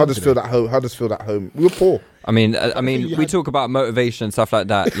 Should've won Huddersfield at home. Huddersfield at home. We were poor. I mean, we talk about motivation and stuff like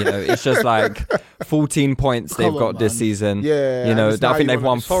that. You know, it's just like 14 points they've Come on, got this man. season. Yeah, you know, and it's now I think you they've wanna-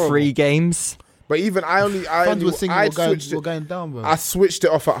 won it's horrible. 3 games. But even Fans were singing, I we're going down, bro. I switched it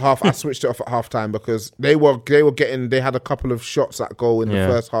off at half. I switched it off at half time because they had a couple of shots at goal in the Yeah.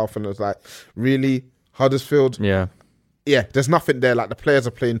 first half, and it was like, really, Huddersfield? Yeah. Yeah, there's nothing there. Like the players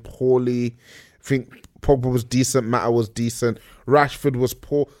are playing poorly. I think Pogba was decent. Mata was decent. Rashford was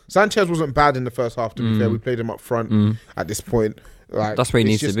poor. Sanchez wasn't bad in the first half. To be fair, we played him up front at this point. Like, That's where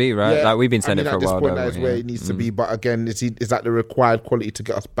he it's needs to be, right? Like, we've been saying it for a while, At this point, though, that is yeah. where he needs to be. But again, is that the required quality to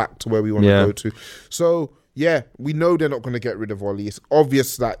get us back to where we want Yeah. to go to? So yeah, we know they're not going to get rid of Oli. It's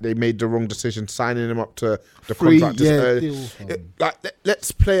obvious that they made the wrong decision signing him up to the contract. this early. deal, fam.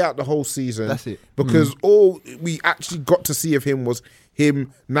 Let's play out the whole season. That's it. Because all we actually got to see of him was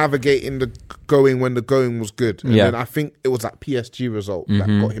him navigating the going when the going was good. And Yeah. then I think it was that PSG result that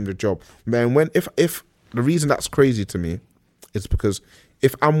got him the job. Man, if the reason that's crazy to me is because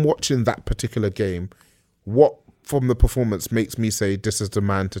if I'm watching that particular game, what from the performance makes me say this is the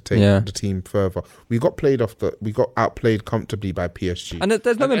man to take Yeah. the team further. We got outplayed comfortably by PSG. And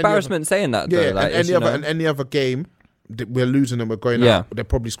there's no And any embarrassment saying that, though. yeah, Like, and any other game, we're losing and we're going Yeah. out. They're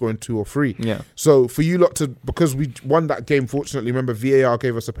probably scoring 2 or 3. Yeah. So for you lot to, because we won that game, fortunately, remember VAR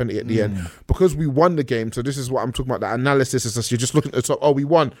gave us a penalty at the end. Because we won the game, so this is what I'm talking about. That analysis is just, you're just looking at the top. Oh, we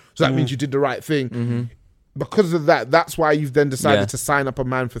won, so that means you did the right thing. Because of that, that's why you've then decided Yeah. to sign up a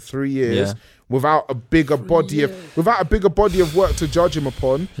man for 3 years Yeah. without a bigger body of work to judge him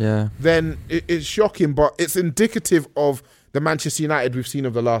upon. Yeah. Then it's shocking, but it's indicative of the Manchester United we've seen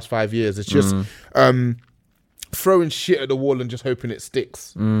of the last 5 years. It's just throwing shit at the wall and just hoping it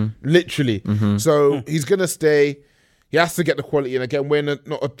sticks. Literally. So he's going to stay. He has to get the quality. And again, we're in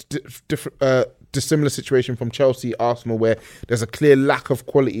not a dissimilar situation from Chelsea, Arsenal, where there's a clear lack of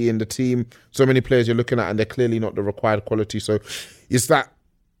quality in the team. So many players you're looking at and they're clearly not the required quality. So it's that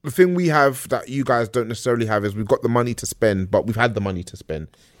the thing we have that you guys don't necessarily have is we've got the money to spend, but we've had the money to spend.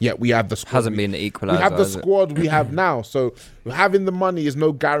 Yet we have the squad. Hasn't been the equaliser. We have the has it? squad we have now. So having the money is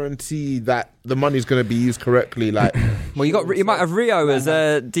no guarantee that the money is going to be used correctly. Like, Well, you might have Rio as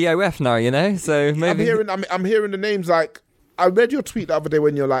a DOF now, you know. So maybe I'm hearing the names. Like, I read your tweet the other day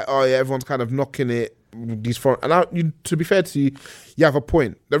when you're like, oh yeah, everyone's kind of knocking it. These foreign, and to be fair to you, you have a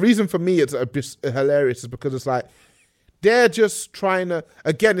point. The reason for me it's a bit hilarious is because it's like they're just trying to.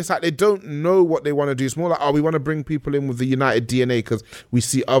 Again, it's like they don't know what they want to do. It's more like, oh, we want to bring people in with the United DNA because we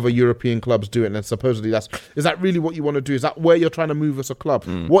see other European clubs do it, and supposedly is that really what you want to do? Is that where you're trying to move as a club?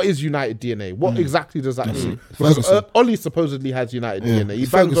 What is United DNA? What exactly does that mean? Because Ferguson. Ollie supposedly has United DNA. He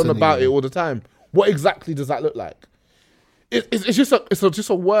bangs on Ferguson about DNA. it all the time. What exactly does that look like? It's just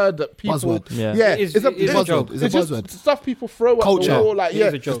a word that people. Buzzword. Yeah. It is a buzzword. It's a just buzzword. stuff people throw at Culture. the wall. Like, It yeah,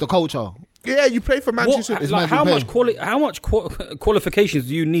 is a joke. It's the culture. Yeah, you play for Manchester. It's Like, Magic how much qualifications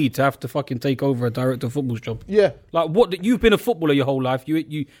do you need to have to fucking take over a director of football's job? Yeah. Like, what? You've been a footballer your whole life.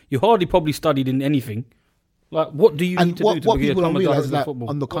 You hardly probably studied in anything. Like, what do you need to do to what become people don't a realize director is of that football?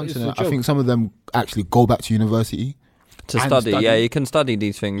 on the What is continent, the I think joke? some of them actually go back to university. To And study, study. yeah, you can study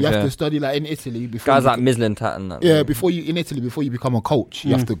these things. You have Yeah, to study like in Italy before guys you like Mislintat and that. yeah, before you become a coach,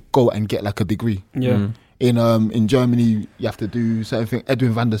 you have to go and get like a degree. Yeah. In Germany, you have to do certain things.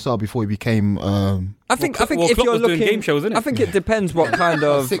 Edwin van der Sar before he became. I think Well, if Klopp you're was doing looking, game shows, innit? I think it depends what kind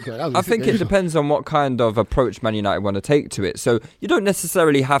of. Sick, that was a I sick think game it show. depends on what kind of approach Man United want to take to it. So you don't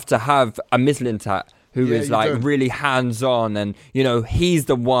necessarily have to have a Mislintat who Yeah, is you like don't. really hands on, and he's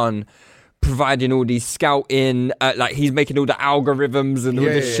the one providing all these scouting, like he's making all the algorithms and all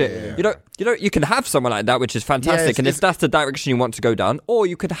Yeah, this yeah, shit. yeah. You can have someone like that, which is fantastic. And if that's the direction you want to go down, or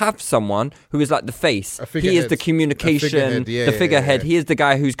you could have someone who is like the face. A He is figurehead. the A communication, figurehead, yeah, the yeah, figurehead. yeah. He is the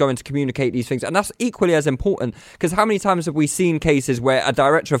guy who's going to communicate these things, and that's equally as important. Because how many times have we seen cases where a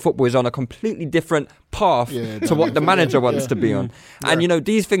director of football is on a completely different path Yeah, to what the manager wants to be on? And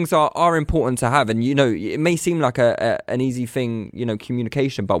these things are important to have. And it may seem like an easy thing,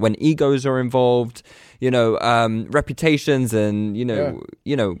 communication, but when egos are involved, reputations and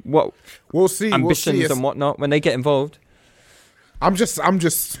what We'll see. ambitions We'll see. and whatnot, when they get involved. I'm just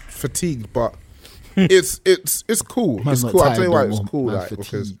fatigued, but it's cool. Man's It's not cool. I'll tired tell you why no it's more. cool, Man's like,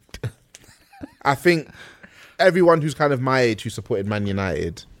 because fatigued. I think everyone who's kind of my age who supported Man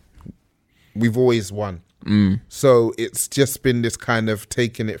United, we've always won. So it's just been this kind of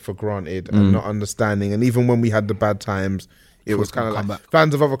taking it for granted and not understanding. And even when we had the bad times, it was kind of come like back.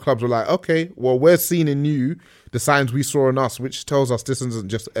 fans of other clubs were like, okay, well, we're seeing in you the signs we saw in us, which tells us this isn't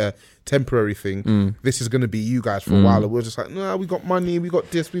just a temporary thing. This is going to be you guys for a while. And we're just like, no, we got money, we got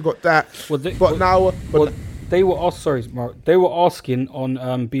this, we got that. They were asked. Sorry, Mark. They were asking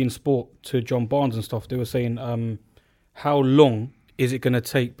on Being Sport to John Barnes and stuff. They were saying, how long is it going to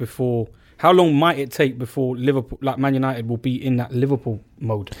take before? How long might it take before Liverpool, like Man United, will be in that Liverpool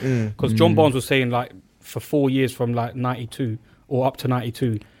mode? Because John Barnes was saying, like, for 4 years from like 92 or up to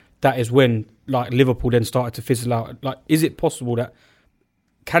 92, that is when like Liverpool then started to fizzle out. Like, is it possible that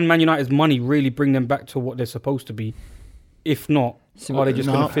can Man United's money really bring them back to what they're supposed to be? If not, are they just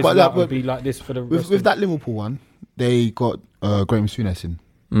No, going to but fizzle like, out and but be like this for the rest With of that Liverpool one, they got Graham Souness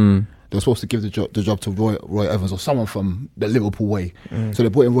in. They were supposed to give the job to Roy Evans or someone from the Liverpool way. So they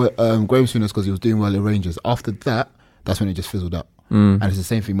brought in Graham Souness because he was doing well at Rangers. After that, that's when it just fizzled out. And it's the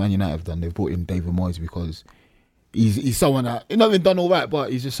same thing Man United have done. They've brought in David Moyes because he's someone that he's not even done all right,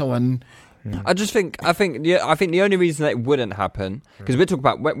 but he's just someone. I think the only reason that it wouldn't happen, because we're talking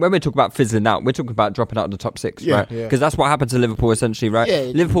about when we talk about fizzling out, we're talking about dropping out of the top six, Yeah, right? Because that's what happened to Liverpool essentially, right?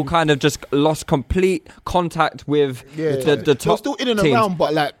 Yeah. Liverpool kind of just lost complete contact with the They're top still in and teams, around,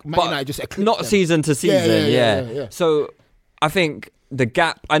 but like Man but United just eclipsed not them. season to season. Yeah. So I think the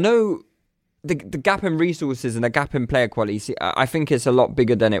gap. I know the gap in resources and the gap in player quality. See, I think it's a lot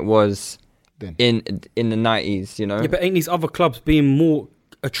bigger than it was Then. in the 90s. Yeah, but ain't these other clubs being more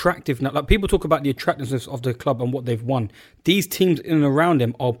attractive now? Like, people talk about the attractiveness of the club and what they've won. These teams in and around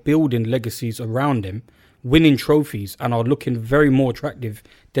them are building legacies around them, winning trophies, and are looking very more attractive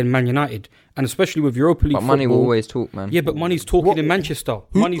than Man United. And especially with Europa League But money will football- always talk, man. Yeah, but money's talking in Manchester.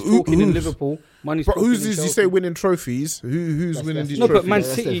 Money's talking in Liverpool. Money's But talking who's in this? You Chelsea. say winning trophies? Who's winning these No, trophies? but Man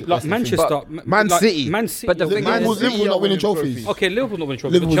That's City, the- like that's the thing. Manchester, Man City. Man City. But the thing is- Liverpool's not winning trophies. Okay, Liverpool's not winning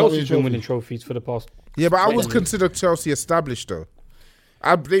trophies, Liverpool's but not Chelsea's winning been winning trophies for the past. Yeah, but I would consider Chelsea established though.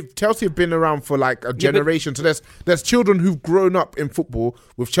 Chelsea have been around for like a generation. So there's children who've grown up in football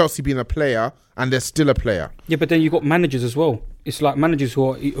with Chelsea being a player, and they're still a player. Yeah, but then you've got managers as well. It's like managers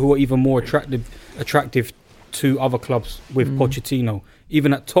who are even more attractive to other clubs with Pochettino.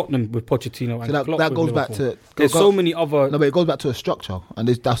 Even at Tottenham with Pochettino. And So Klopp that with goes back Liverpool. to There's so many other. No, but it goes back to a structure, and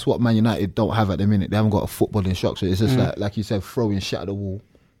that's what Man United don't have at the minute. They haven't got a footballing structure. It's just like you said, throwing shit at the wall.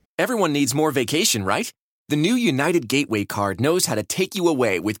 Everyone needs more vacation, right? The new United Gateway card knows how to take you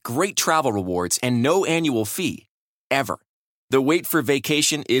away with great travel rewards and no annual fee. Ever. The wait for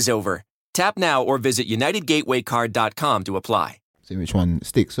vacation is over. Tap now or visit UnitedGatewayCard.com to apply. See which one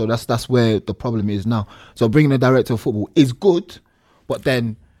sticks. So that's where the problem is now. So bringing a director of football is good, but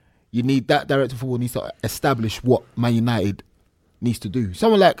then you need that director of football needs to establish what Man United needs to do.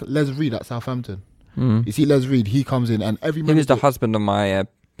 Someone like Les Reed at Southampton. You see Les Reed, he comes in and every He was the manager- husband of my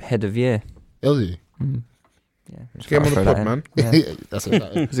head of year. Was he? Yeah, Came on the pod, man. That's what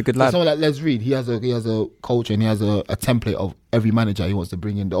that is. He's a good So lad. someone like Les Reed, he has a culture and he has a template of every manager he wants to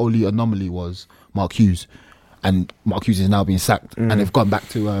bring in. The only anomaly was Mark Hughes, and Mark Hughes is now being sacked, and they've gone back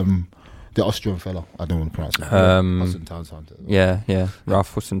to The Austrian fella. I don't want to pronounce it. Hasenhüttl. Yeah.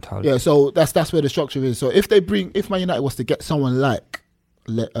 Ralph Hasenhüttl. Yeah, so that's where the structure is. So if Man United was to get someone like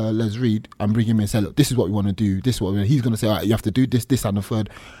Les Reed and bring him in and say, look, this is what we want to do. This is what he's going to say. All right, you have to do this, and the third,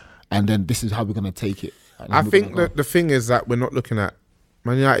 and then this is how we're going to take it. I think that the thing is that we're not looking at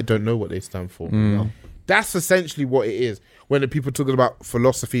Man United. Don't know what they stand for. That's essentially what it is. When the people talking about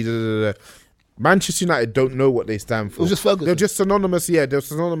philosophy, Manchester United don't know what they stand for. It was just Ferguson. They're just synonymous. Yeah, they're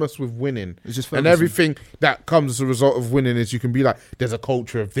synonymous with winning. It's just and Ferguson. everything that comes as a result of winning is you can be like, there's a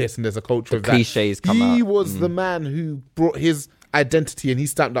culture of this and there's a culture of that. Cliches come out. He was the man who brought his identity and he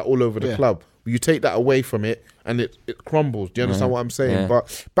stamped that all over the club. You take that away from it and it crumbles. Do you understand what I'm saying? Yeah.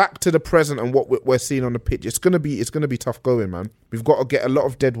 But back to the present and what we're seeing on the pitch, it's gonna be tough going, man. We've got to get a lot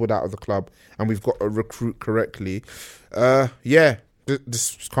of deadwood out of the club and we've got to recruit correctly.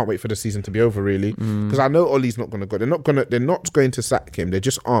 This can't wait for the season to be over, really, because I know Ollie's not going to go. They're not going to sack him. They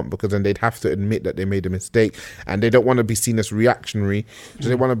just aren't, because then they'd have to admit that they made a mistake, and they don't want to be seen as reactionary. So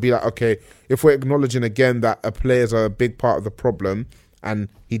they want to be like, okay, if we're acknowledging again that players are a big part of the problem, and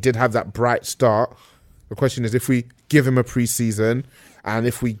he did have that bright start. The question is, if we give him a pre-season and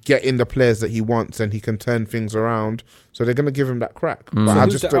if we get in the players that he wants, then he can turn things around. So they're going to give him that crack. But So I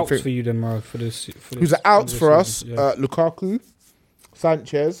who's just the don't outs think for you then, Maro, for this? who's the outs for us. Yeah. Lukaku,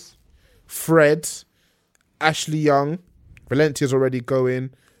 Sanchez, Fred, Ashley Young, Valencia's already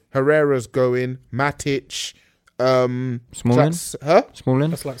going, Herrera's going, Matic, Smalling? Smalling?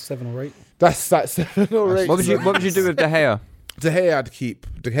 That's like 7 or 8. That's like 7 or 8. What would you do with De Gea? De Gea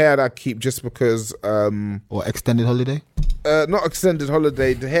I'd keep just because Or extended holiday. not extended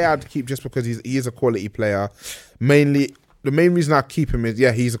holiday. De Gea I'd keep just because he is a quality player. Mainly, the main reason I keep him is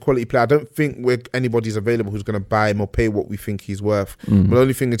he's a quality player. I don't think anybody's available who's going to buy him or pay what we think he's worth. But the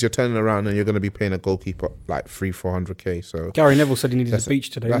only thing is you're turning around and you're going to be paying a goalkeeper like 300-400k. So Gary Neville said he needed the beach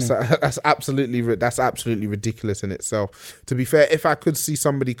today. that's absolutely ridiculous in itself. To be fair, if I could see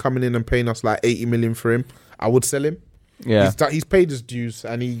somebody coming in and paying us like 80 million for him, I would sell him. Yeah. He's paid his dues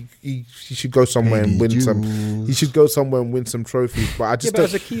and he should go somewhere and win some. He should go somewhere and win some trophies. But I just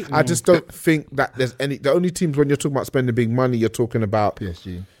don't think that there's any. The only teams when you're talking about spending big money, you're talking about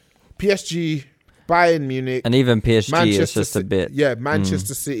PSG, Bayern Munich, And even PSG Manchester is just a bit. Yeah,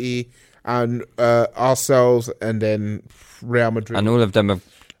 Manchester City and ourselves, and then Real Madrid. And all of them have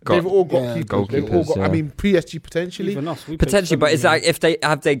got. They've all got keepers. They've all got. yeah. I mean, PSG potentially. Even us, we paid Potentially, but 7 it's like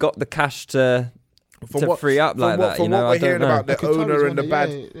if they got the cash to free up like that. From what we're hearing about the Qatari's owner and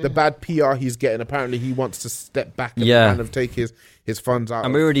one, the bad PR he's getting, apparently he wants to step back and kind of take his funds out.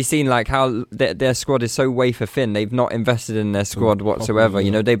 And we've already seen like how their squad is so wafer thin. They've not invested in their squad whatsoever.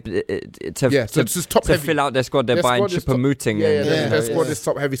 You know, so it's just top heavy. fill out their squad. They're buying Choupo-Moting. Their squad is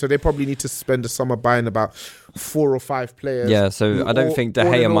top heavy, so they probably need to spend the summer buying about 4 or 5 players. Yeah, so I don't think De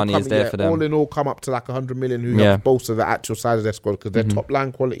Gea money is there for them. All in all, come up to like 100 million who helps bolster the actual size of their squad because they're top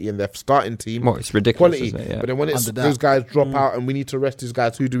line quality and their starting team. Well, it's ridiculous, quality. isn't it? Yeah. But then when those guys drop out and we need to rest these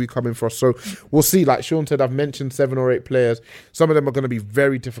guys, who do we come in for? So we'll see. Like Sean said, I've mentioned 7 or 8 players. Some of them are going to be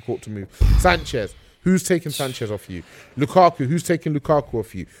very difficult to move. Sanchez. Who's taking Sanchez off you? Lukaku. Who's taking Lukaku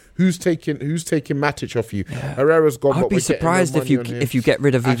off you? Who's taking Matic off you? Herrera's gone. I'd be surprised if you get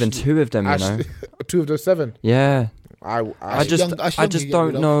rid of even 2 of them. 2 of those 7. Yeah. I just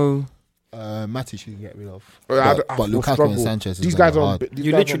don't know. Matic you can get rid of. But Lukaku and Sanchez. These guys are.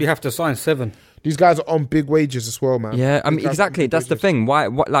 You literally have to sign 7. These guys are on big wages as well, man. Yeah, I mean, exactly. That's the thing. Why?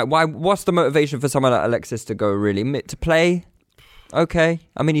 What's the motivation for someone like Alexis to go really to play? Okay,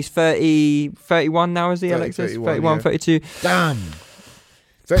 I mean he's 31 now, is he? 30, Alexis 31, 32. Damn.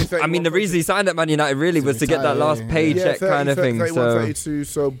 I mean, the reason he signed at Man United really was to get that last paycheck kind of thing. 31, 32.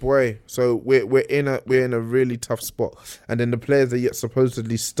 So we're in a really tough spot. And then the players that are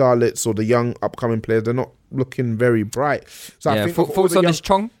supposedly starlets or the young upcoming players, they're not looking very bright. So I think thoughts on this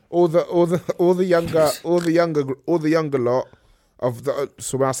Chong? all the younger lot.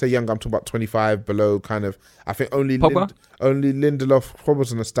 So when I say younger, I'm talking about 25 below, kind of. I think only Lindelof.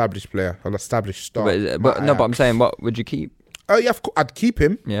 Pogba's an established player, an established star. But I'm saying, what would you keep? Yeah, I'd keep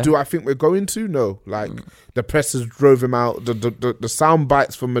him. Yeah. Do I think we're going to? No. Like the pressers drove him out. The sound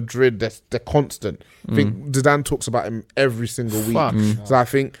bites from Madrid, they're constant. I think Zidane talks about him every single week. So I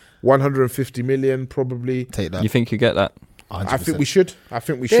think 150 million probably. Take that. You think you get that? 100%. I think we should.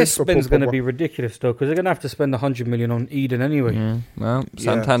 Their spend's going to be ridiculous though, because they're going to have to spend 100 million on Eden anyway. Yeah. Well,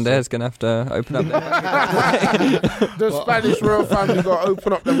 Santander's going to have to open up. The Spanish royal family got to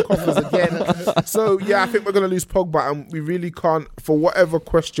open up them coffers again. So I think we're going to lose Pogba, and we really can't, for whatever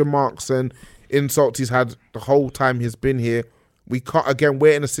question marks and insults he's had the whole time he's been here. we can't. Again,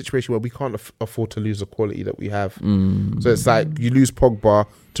 we're in a situation where we can't afford to lose the quality that we have. So it's like you lose Pogba,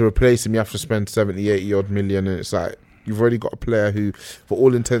 to replace him, you have to spend 70, 80 odd million, and it's like you've already got a player who, for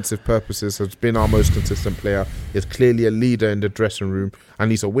all intensive purposes, has been our most consistent player, is clearly a leader in the dressing room, and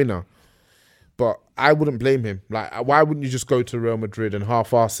he's a winner. But I wouldn't blame him. Like, why wouldn't you just go to Real Madrid and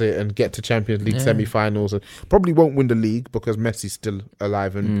half-ass it and get to Champions League semi-finals? And probably won't win the league because Messi's still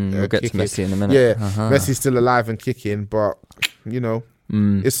alive and we'll get to kicking. Messi in a minute. Yeah, Messi's still alive and kicking, but you know,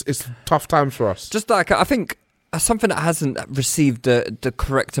 it's tough times for us. Just like I think something that hasn't received the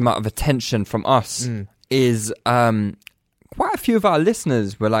correct amount of attention from us is quite a few of our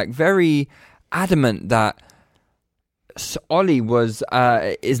listeners were like very adamant that Oli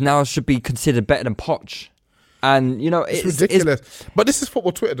should be considered better than Poch, and you know it's ridiculous. But this is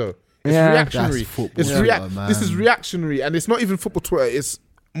football Twitter though. It's reactionary. This is reactionary, and it's not even football Twitter. It's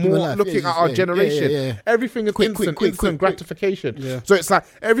more looking at our generation. Yeah. Everything is instant gratification. Yeah. So it's like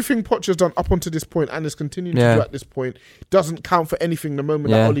everything Poch has done up until this point and is continuing to do at this point doesn't count for anything the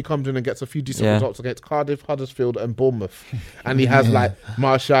moment that Oli comes in and gets a few decent results against Cardiff, Huddersfield and Bournemouth. And he has like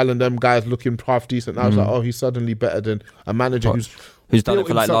Martial and them guys looking half decent. And I was like, oh, he's suddenly better than a manager who's done it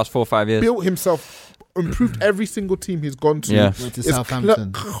for like the last 4 or 5 years. Built himself, improved every single team he's gone to. Went to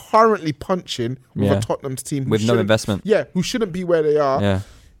Southampton. Currently punching with a Tottenham's team with no investment. Yeah, who shouldn't be where they are. Yeah.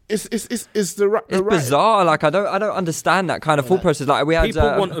 It's It's bizarre. Like I don't understand that kind of thought process. Like we had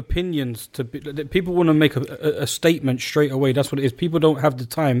people want opinions people want to make a statement straight away. That's what it is. People don't have the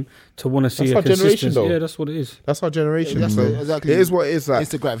time to want to see a consistency. Yeah, that's what it is. That's our generation. Exactly. It is what it is. Like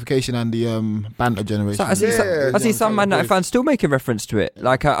instant gratification and the banter generation. So I see some Man United fans still making reference to it.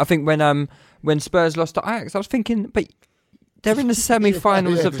 Like I think when Spurs lost to Ajax, I was thinking, but they're in the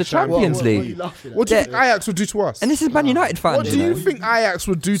semi-finals of the Champions League. What do you think Ajax would do to us? And this is Man United fans. What do you think Ajax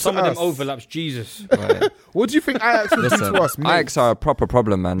would do to us? Some of them overlaps, Jesus. Right. What do you think Ajax would do to us, mate? Ajax are a proper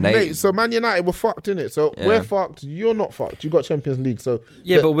problem, man. Mate, so Man United, we're fucked, innit? So we're fucked. You're not fucked. You got Champions League. So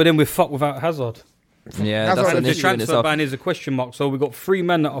but then we're fucked without Hazard. Yeah, that's an the issue in transfer itself. ban is a question mark. So we've got 3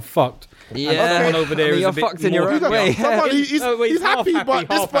 men that are fucked. Yeah, and over there you're fucked in your own way. He's happy,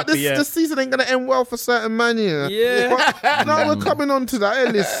 but this season ain't gonna end well for certain man. Yeah. Now we're coming on to that.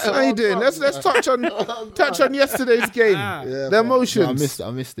 Ellis, how you doing? Let's touch on yesterday's game. The emotions. I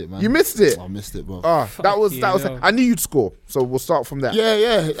missed it, man. You missed it. I missed it, bro. That was. I knew you'd score, so we'll start from there.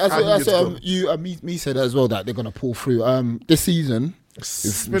 Yeah. That's me said as well that they're gonna pull through. This season.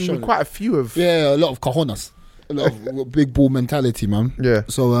 It's been quite a few of a lot of cojones, a lot of big ball mentality, man. Yeah.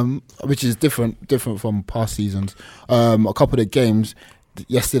 So which is different from past seasons. A couple of the games,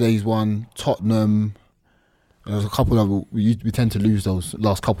 yesterday's one, Tottenham. There's a couple of we tend to lose those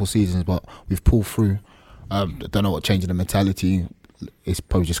last couple of seasons, but we've pulled through. I don't know what changing the mentality. It's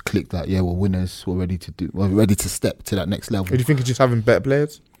probably just clicked that we're winners. We're ready to step to that next level. Do you think it's just having better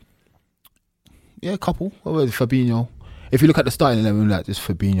players? Yeah, a couple. Fabinho. If you look at the starting 11, like just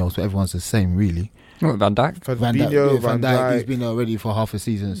Fabinho, so everyone's the same, really. Van Dijk. Van Dijk. He's been already for half a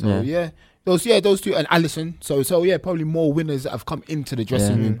season, so those two, and Alisson. So probably more winners that have come into the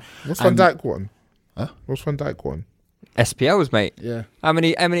dressing room. What's Van Dijk won? Huh? What's Van Dijk won? SPLs, mate. Yeah. How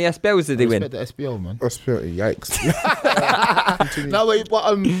many SPLs did they win? The SPL, man. SPL, yikes. No, wait,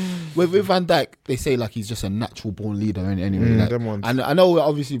 but with Van Dijk, they say like he's just a natural born leader anyway. Them ones. And I know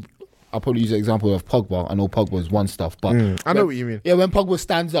obviously. I'll probably use the example of Pogba. I know Pogba's one stuff, but I know what you mean. Yeah, when Pogba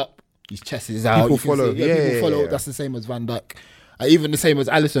stands up, his chest is out. People follow. People follow. That's the same as Van Dijk. Even the same as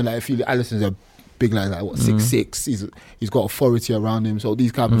Alisson. Like, I feel Alisson's a big lad, like 6'6". He's got authority around him. So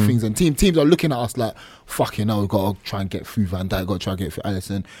these kind of things, and teams are looking at us like, fucking hell, we've got to try and get through Van Dijk. Got to try and get through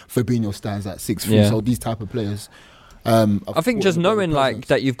Alisson. Fabinho stands at 6'3". So these type of players. I think just knowing like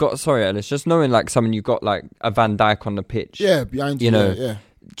that you've got. Sorry, Ellis. Just knowing like someone you've got like a Van Dijk on the pitch. Yeah, behind you. Yeah.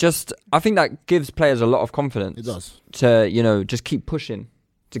 Just, I think that gives players a lot of confidence. It does. To, just keep pushing.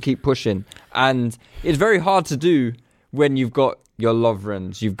 And it's very hard to do when you've got your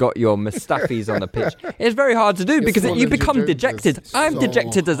Lovrens, you've got your Mustafis on the pitch. It's very hard to do because you become dejected. I'm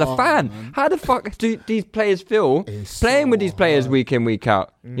dejected as a fan. Man. How the fuck do these players feel playing with these players week in, week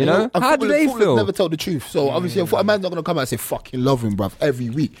out? You know? How do they feel? Never tell the truth. So obviously, a man's not going to come out and say fucking Lovren, bruv, every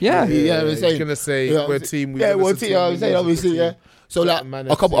week. Yeah. He's going to say, we're a team. We're a team. I'm saying, obviously, yeah. So like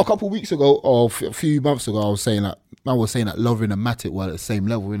a couple weeks ago or a few months ago, I was saying that Lovren and Matic were at the same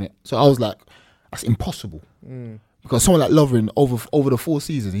level, innit? So I was like, that's impossible. Because someone like Lovren over the 4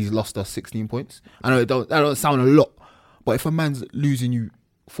 seasons, he's lost us 16 points. I know that don't sound a lot, but if a man's losing you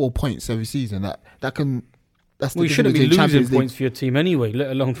 4 points every season, that can. That's we shouldn't be losing points for your team anyway,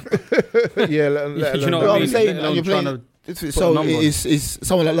 let alone. Let alone. You know what I mean? I'm saying, and you're playing. So it's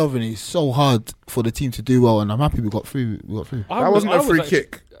someone like Lovren. It's so hard for the team to do well, and I'm happy we got through. That wasn't a free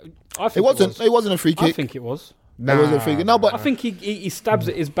kick. It wasn't a free kick. I think it was. It wasn't a free kick. No, but I think he stabs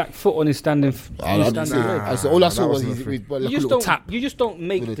at his back foot on his standing. all I saw was You just don't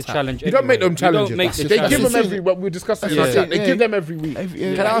make the challenge. You don't make them challenges. They give them every. What we discussed this last. They give them every week.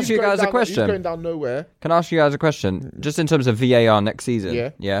 Can I ask you guys a question? He's going down nowhere. Can I ask you guys a question? Just in terms of VAR next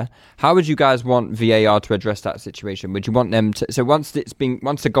season, yeah. How would you guys want VAR to address that situation? Would you want them to? So once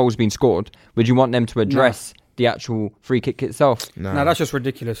the goal's been scored, would you want them to address the actual free kick itself? No, that's just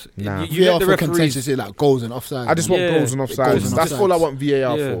ridiculous. Nah. You VAR let the for referees contentious is like goals and offside. I just want goals and offsides. That's all I want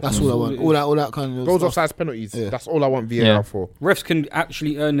VAR for. That's all I want. All that kind of goals, stuff. offsides, penalties. That's all I want VAR for. Refs can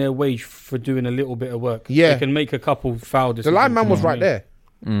actually earn their wage for doing a little bit of work. Yeah, they can make a couple foul decisions. The lineman was right there.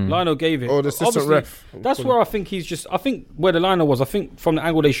 Lionel gave it. Or the assistant ref. That's where I think I think where the liner was, I think from the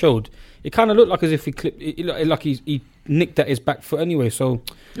angle they showed, it kind of looked like as if he clipped it, like he nicked at his back foot anyway. So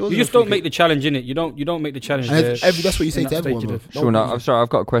you just don't make the challenge in it. You don't make the challenge. That's what you say to everyone. Sure, no, I'm sorry. I've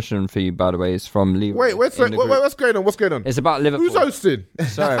got a question for you, by the way. It's from Lee. Wait, what's going on? What's going on? It's about Liverpool. Who's hosting?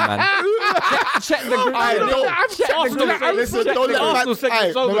 Sorry, man. check the group. Listen, don't let okay.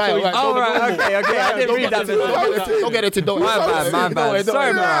 I didn't read that. Don't get it. My bad.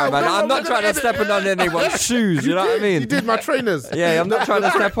 Sorry, man. I'm not trying to step on anyone's shoes. You know what I mean? You did my trainers. Yeah, I'm not trying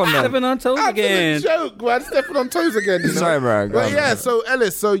to step on them. Stepping on toes again. Joke, man. Stepping on toes again. You know? Sorry, man. But yeah, so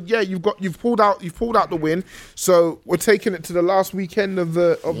Ellis, you've pulled out the win. So we're taking it to the last weekend of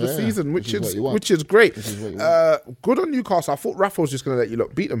the season, which is great. Good on Newcastle. I thought Rafa was just going to let you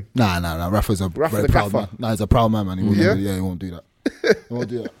beat them. Nah. Rafa's a very proud man. Nah, he's a proud man. He won't do that. He won't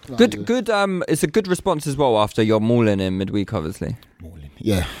do that. Good. It's a good response as well after your mauling in midweek, obviously.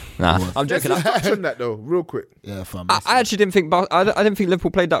 Yeah. Nah, I'm joking. Let's touch on that though, real quick. Yeah, fun. I actually didn't think. I didn't think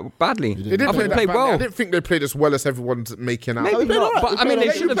Liverpool played that badly. They didn't play that well. I didn't think they played as well as everyone's making out. Maybe not, but I mean,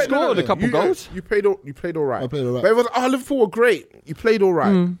 they should have scored a couple goals. You played all right. But it was Liverpool were great. You played all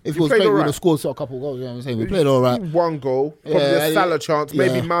right. If it was great, we would have scored a couple goals. You know what I'm saying? We played all right. One goal, probably a Salah chance.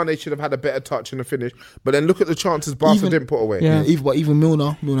 Maybe Mane should have had a better touch in the finish. But then look at the chances Barca didn't put away. Yeah, even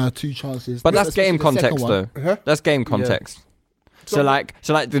Milner had 2 chances. But that's game context, though. That's game context. So like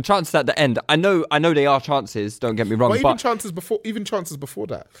the chances at the end, I know they are chances. Don't get me wrong, but chances before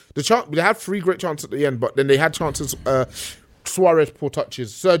that, they had 3 great chances at the end, but then they had chances. Suarez poor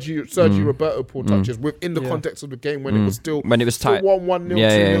touches, Sergio Roberto poor touches within the context of the game when it was still tight, 1-1,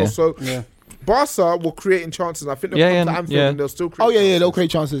 2-0. So Barca were creating chances. I think they'll come to Anfield and they'll still create. chances. They'll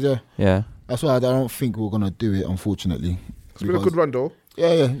create chances. Yeah. That's why I don't think we're gonna do it. Unfortunately, it's been a good run though.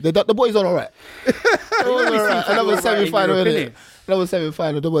 Yeah. The boys are all right. Another semi-final, innit? Another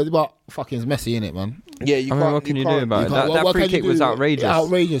semi-final. But fucking it's messy, innit, man? Yeah, what can you do about it? That free kick was outrageous. Yeah,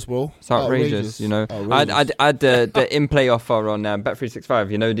 outrageous, bro. It's outrageous. You know, I had the in-play offer on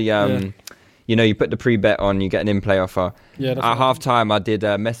Bet365. You know the you put the pre-bet on, you get an in-play offer. Yeah, at half-time, I did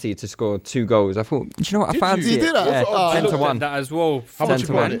Messi to score 2 goals. I thought, do you know what? I fancy it. Did that? Yeah, 10-1. That as well. How much you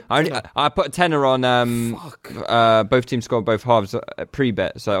put it? I put a tenner on both teams scored both halves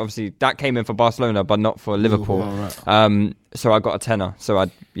pre-bet. So obviously that came in for Barcelona, but not for Liverpool. Right. So I got a tenner. So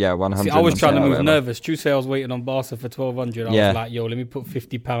 100. See, I was trying to move nervous. Tuesday I was waiting on Barca for 1,200. I was like, yo, let me put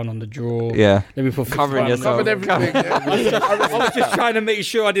 £50 on the draw. Yeah. Let me put covering yourself. Covered everything. I was just trying to make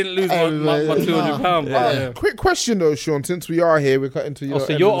sure I didn't lose my £200. Quick question though, Sean. Since we are here, we're cutting to you.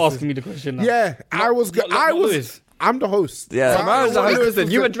 So you're asking me the question now? Yeah, I'm the host. Yeah,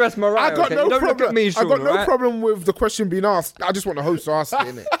 Listen, you address Mariah. I got no problem. Me, Sean, I got no problem with the question being asked. I just want the host to ask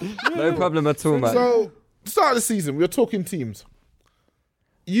it, innit? No problem at all, man. So, start of the season, we were talking teams.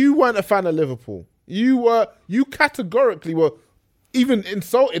 You weren't a fan of Liverpool. You categorically were even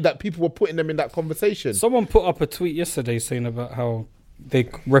insulted that people were putting them in that conversation. Someone put up a tweet yesterday saying about how they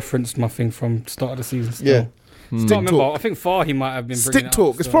referenced my thing from start of the season. Still. Yeah. Stick talk. I think Fahy might have been bringing Stick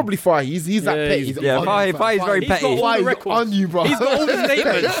talk. It's probably Fahy. He's that petty. Fahy's very petty. He's on you, bro. He's got all the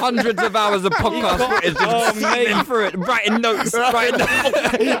statements. Hundreds of hours of podcast footage. Just through it, writing notes. He's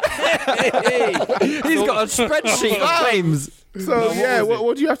got a spreadsheet of claims. So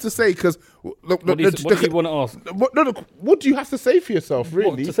what do you have to say? Because what do you want to ask? What do you have to say for yourself? Really?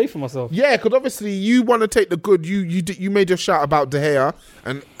 What to say for myself? Yeah, because obviously you want to take the good. You made your shout about De Gea,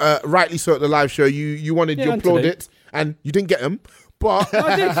 and rightly so at the live show. You wanted your plaudits, and you didn't get them. But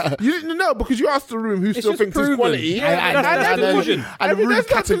you didn't know because you asked the room who still thinks it's quality. Yeah, that's delusion. And the room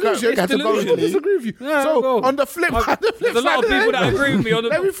categorically disagree with you. So on the flip side, there's a lot of people that agree with me.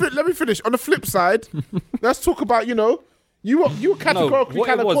 Let me finish. On the flip side, let's talk about you were categorically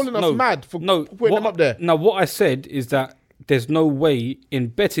kind of calling us mad for putting them up there. Now, what I said is that there's no way in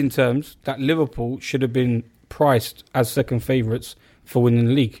betting terms that Liverpool should have been priced as second favourites for winning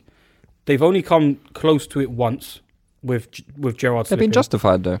the league. They've only come close to it once with Gerrard. They've been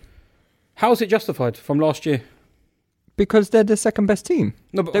justified though. How is it justified from last year? Because they're the second best team.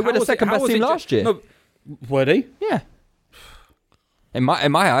 No, but they were the second best team last year. No, were they? Yeah. In my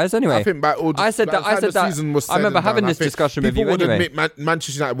eyes, anyway. I think by all I said that. season was I remember having this discussion with you anyway. People would admit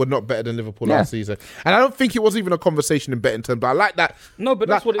Manchester United were not better than Liverpool last season, and I don't think it was even a conversation in betting terms. But I like that. No, but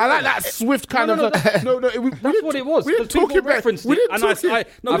that's what it I was. like that swift kind No, of. that's what it was. We didn't talk about it. We didn't talk I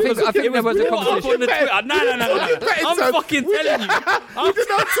think there was a conversation. No. I'm fucking telling you. We did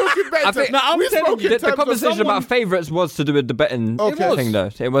not talk in betting. I'm telling you. The conversation about favourites was to do with the betting thing, though.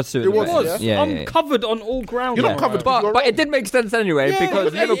 It was to do with the betting. Yeah. I'm covered on all ground. You're not covered, but it did make sense anyway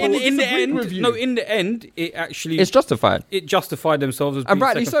because Liverpool. In the end, it actually it's justified. It justified themselves as being and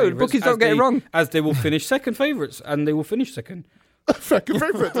rightly second so. favourites, Bookies don't get it wrong, as they will finish second favourites, and they will finish second. Second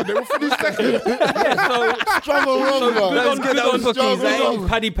favourite, and they will finish second. Strong or wrong, Good on bookies,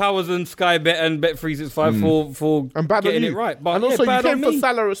 Paddy Powers and Sky Bet and Bet365 for and bad getting on it you. right. But and also, you came for me.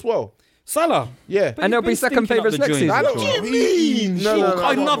 Salah as well. Salah, yeah, and they'll be second favourites next season. I don't mean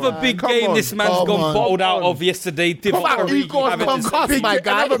another big game this man's gone bottled out of yesterday. My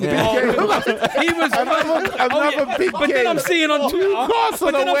guy. Another big game. He was another big game. But then I'm seeing on Twitter.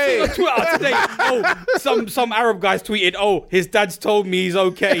 Today, some Arab guys tweeted, his dad's told me he's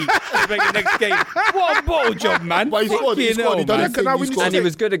okay to make the next game. What a bottle job, man! But he scored. And he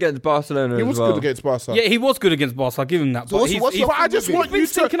was good against Barcelona. He was good against Barca. Yeah, he was good against Barca. I'll give him that. But I just want you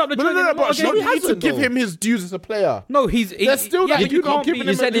to. But you need to give him his dues as a player. No, there's still that you can't give him.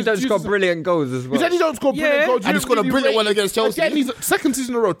 You said he don't score brilliant goals as well. You said he don't score brilliant goals, and he scored a brilliant one against Chelsea. Again, he's second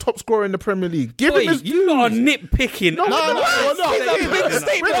season in a row, top scorer in the Premier League. Give him his dues. You are nitpicking. No. It's a big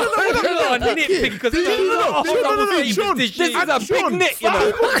statement. You're nitpicking because this is a big nit. You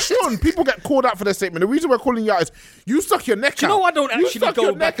know, Sean, people get called out for their statement. The reason we're calling you out is you stuck your neck out. You know, I don't actually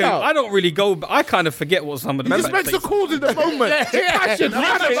go back. I don't really go. I kind of forget what some of the. He just makes the calls in the moment.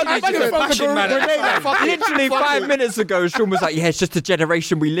 Passion, man. Literally 5 minutes ago, Sean was like, "Yeah, it's just the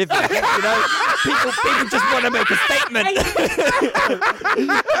generation we live in. You know, people just want to make a statement."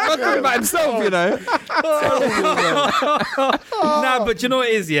 Not talking about himself, you know. Nah, but you know what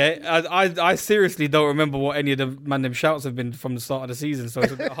it is, yeah. I seriously don't remember what any of them shouts have been from the start of the season, so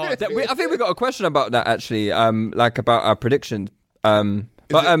it's a bit hard. I think we got a question about that actually, like about our predictions. Do you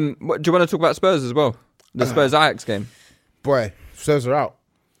want to talk about Spurs as well? The Spurs Ajax game. Boy, Spurs are out.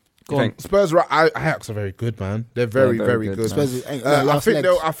 Spurs are out. Ajax are very good, man. They're very, very good. Spurs, I think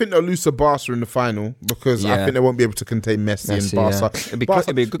they'll lose to Barca in the final because I think they won't be able to contain Messi and Barca. Yeah. It'd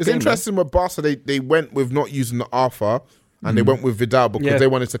be a good it's game, interesting with Barca. They went with not using the Arthur. And they went with Vidal because they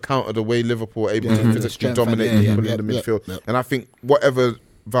wanted to counter the way Liverpool were able to physically dominate people in the midfield. Yeah. And I think whatever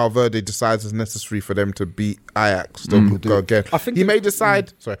Valverde decides is necessary for them to beat Ajax, they'll go again. I think he may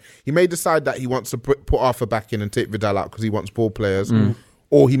decide that he wants to put Arthur back in and take Vidal out because he wants ball players.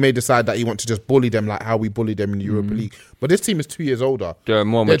 Or he may decide that he wants to just bully them like how we bullied them in the Europa League. But this team is 2 years older. They're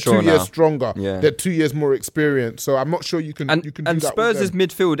more mature now. They're 2 years stronger. Yeah. They're 2 years more experienced. So I'm not sure you can do that. And Spurs'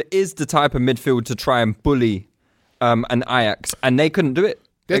 midfield is the type of midfield to try and bully an Ajax, and they couldn't do it.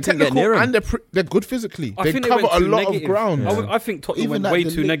 They're couldn't get near technical him. and they're good physically. I They think cover went a too lot negative. of ground. I think Tottenham went way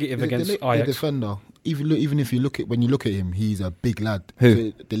too negative against Ajax. The defender, even if you look at him, he's a big lad.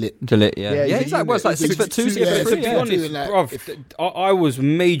 Who? De Ligt. Yeah, he's like 6'2", 6'3". To be honest, bruv, I was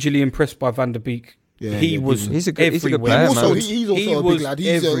majorly impressed by Van der Beek. He's a good player, man. He's also a big lad.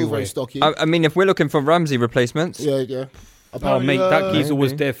 He's very stocky. I mean, if we're looking for Ramsey replacements, yeah. Mate, that geezer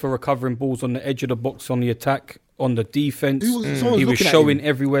was there for recovering balls on the edge of the box, on the attack, on the defence. He was showing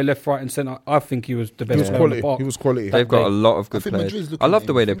everywhere, left, right and centre. I think he was the best player on the park. He was quality. They've got a lot of good players. I love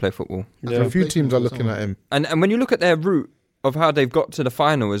the way they play football. A few teams are looking at him. And when you look at their route of how they've got to the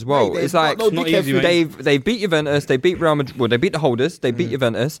final as well, it's like not easy, they beat Juventus, they beat Real Madrid, well, they beat the holders, they beat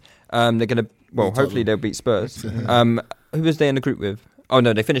Juventus. They're going to, hopefully they'll beat Spurs. Who was they in the group with? Oh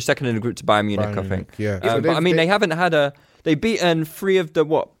no, they finished second in the group to Bayern Munich, I think. Yeah. But I mean, they haven't had they've beaten 3 of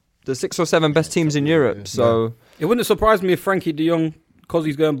the 6 or 7 best teams in Europe. So it wouldn't surprise me if Frankie de Jong, because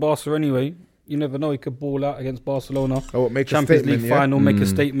he's going Barca anyway, you never know, he could ball out against Barcelona. Make Champions a statement, League final, make a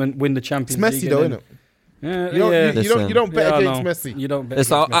statement, win the Champions League. It's Messi though, isn't it? You don't bet against Messi. You don't bet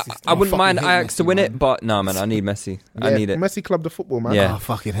against Messi. I wouldn't mind Ajax to win it, but no, man, I need Messi. I need it. Messi clubbed the football, man. Yeah. I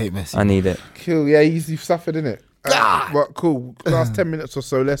fucking hate Messi. I need it. Cool. Yeah, you've suffered, innit? But cool. Last 10 minutes or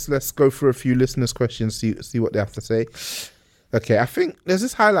so, let's go through a few listeners' questions, see what they have to say. Okay, I think there's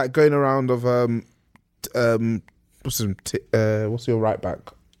this highlight going around of what's your right back?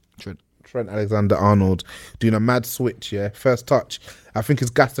 Trent Alexander-Arnold doing a mad switch, yeah? First touch. I think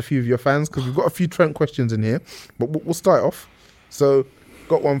it's gassed a few of your fans because we've got a few Trent questions in here. But we'll start off. So,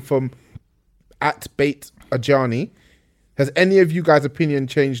 got one from @BaitAjani. Has any of you guys' opinion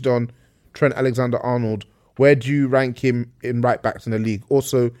changed on Trent Alexander-Arnold? Where do you rank him in right backs in the league?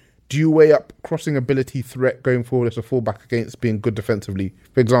 Also, do you weigh up crossing ability threat going forward as a fullback against being good defensively?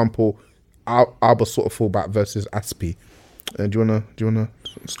 For example, Alba sort of fullback versus Aspie. Do you wanna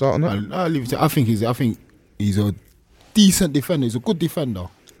start on that? I'll leave it to, I think he's a decent defender. He's a good defender.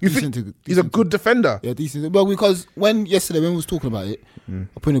 You think he's a good defender? Yeah, decent. Well, because yesterday when we was talking about it,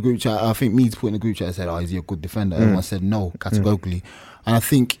 I put in a group chat. I think Meads put in a group chat and said, "Oh, is he a good defender?" Everyone said no, categorically. And I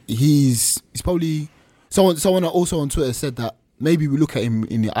think he's probably someone also on Twitter said that maybe we look at him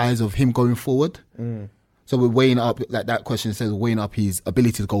in the eyes of him going forward. So we're weighing up, like that question says, weighing up his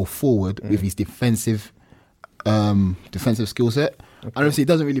ability to go forward with his defensive skill set. And obviously it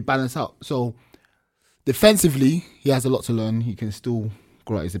doesn't really balance out. So defensively, he has a lot to learn. He can still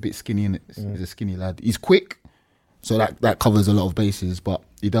grow out. He's a bit skinny, and he's a skinny lad. He's quick, so that covers a lot of bases, but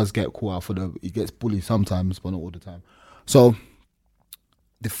he does get caught out he gets bullied sometimes, but not all the time. So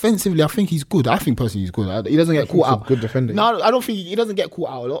defensively, I think he's good. I think personally he's good. He doesn't get caught out. Good defender. No, I don't think he doesn't get caught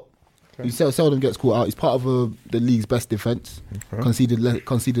out a lot. Okay. He seldom gets caught out. He's part of the league's best defence. Okay. Conceded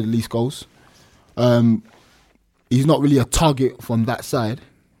the least goals. He's not really a target from that side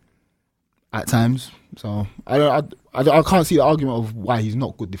at times. So I can't see the argument of why he's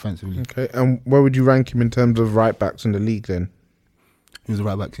not good defensively. Okay, and where would you rank him in terms of right backs in the league then? Who's the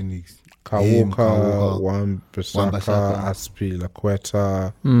right backs in leagues? Kyle Walker, Wan-Bissaka, Aspie,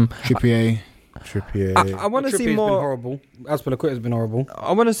 Laqueta, Trippier. I want to see more. Been horrible. Aspilicueta's been horrible.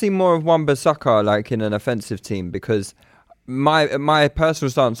 I want to see more of Wan-Bissaka like in an offensive team, because my personal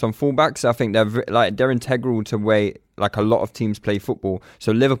stance on fullbacks, I think they're integral to way like a lot of teams play football.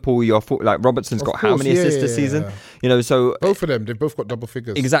 So Liverpool, like Robertson's got how many assists this season? You know, so both of them, they've both got double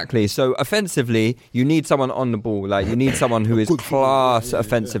figures. Exactly. So offensively, you need someone on the ball. Like you need someone who is class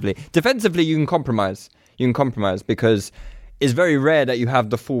offensively. Defensively, you can compromise. Because it's very rare that you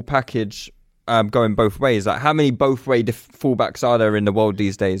have the full package going both ways. Like how many both way fullbacks are there in the world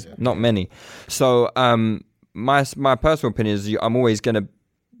these days? Not many. So my personal opinion is I'm always going to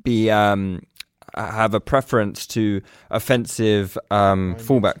be have a preference to offensive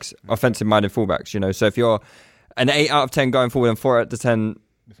fullbacks, offensive-minded fullbacks. You know, so if you're an 8 out of 10 going forward and 4 out of 10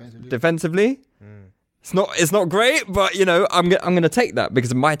 defensively, it's not great, but you know I'm going to take that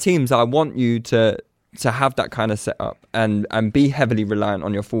because my teams. I want you to have that kind of setup and be heavily reliant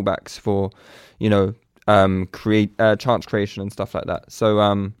on your fullbacks for, you know, create chance creation and stuff like that.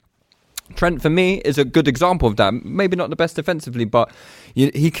 So Trent for me is a good example of that. Maybe not the best defensively, but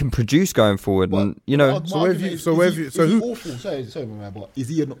he can produce going forward. And you know, is he awful? Sorry, but is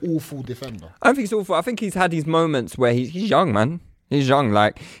he an awful defender? I don't think he's awful. I think he's had these moments where he's young, man. He's young.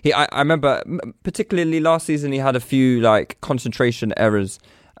 Like I remember particularly last season, he had a few like concentration errors.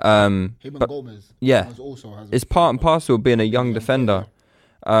 Him and Gomez. Yeah, it's part and parcel of being a young defender,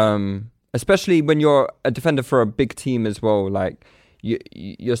 especially when you're a defender for a big team as well. Like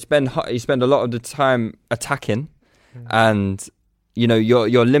you spend a lot of the time attacking, and you know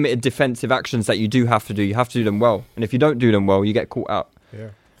your limited defensive actions that you do have to do. You have to do them well, and if you don't do them well, you get caught out. Yeah.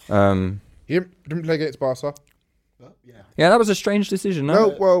 He didn't play against Barca. Yeah, that was a strange decision.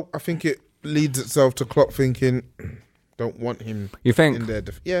 No, well, I think it leads itself to Klopp thinking. Don't want him. You think? In there?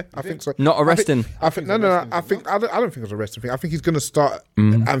 Yeah, I think so. Not arresting. I think no. I don't think it's arresting. I think he's going to start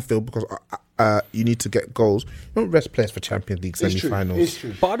at Anfield because you need to get goals. You don't rest players for Champions League semi-finals. It's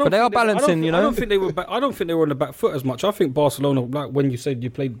true. But they are balancing. You know, I don't think they were. I don't think they were on the back foot as much. I think Barcelona, like when you said they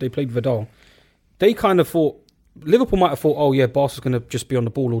played Vidal, they kind of thought Liverpool might have thought, oh yeah, Barca's going to just be on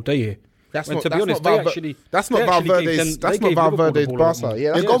the ball all day here. That's not Valverde's Barca.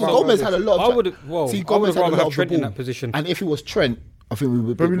 Yeah, Gomez had a lot of... I would rather have Trent in that position. And if it was Trent, I think we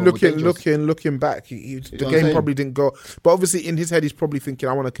would probably looking back. The game probably didn't go. But obviously, in his head, he's probably thinking,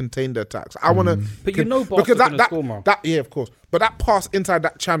 "I want to contain the attacks. I want to." But you know, Barca's going to score more. Yeah, of course. But that pass inside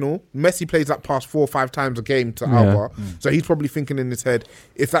that channel, Messi plays that pass 4 or 5 times a game to Alba. So he's probably thinking in his head,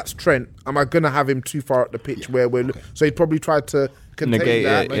 if that's Trent, am I going to have him too far up the pitch where we're... So he probably tried to contain negate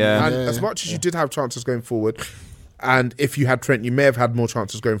that. And as much as you did have chances going forward, and if you had Trent, you may have had more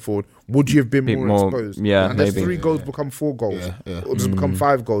chances going forward. Would you have been more exposed? Yeah, and does 3 goals become 4 goals? Or does it become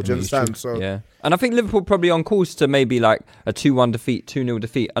 5 goals? Do you understand? So and I think Liverpool probably on course to maybe like a 2-1 defeat, 2-0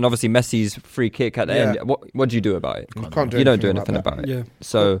 defeat, and obviously Messi's free kick at the end. What do you do about it? You don't do anything about it. Yeah.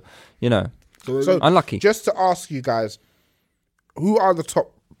 So you know, so unlucky. Just to ask you guys, who are the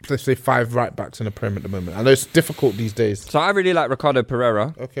top let's say 5 right backs in the Prem at the moment? I know it's difficult these days. So I really like Ricardo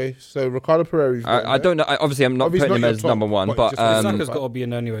Pereira. Okay, so Ricardo Pereira. I don't know. Obviously, I'm not Obviously putting him not as your top, number one, but but just like Saka's got to be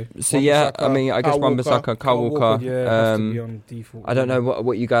in anyway. so yeah, I mean, I guess Kyle Wan-Bissaka, Kyle Walker. Yeah, has to be on default. I don't know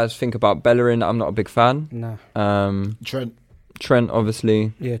what you guys think about Bellerin. I'm not a big fan. Nah. Trent,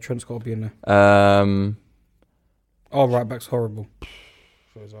 obviously. Yeah, Trent's got to be in there. Right back's horrible.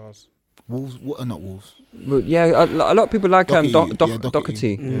 So is ours. Wolves. What are not Wolves? Well, yeah, a lot of people like Doherty,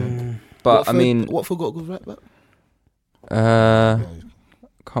 Doherty. Yeah. But Watford, I mean, Watford got a good right back.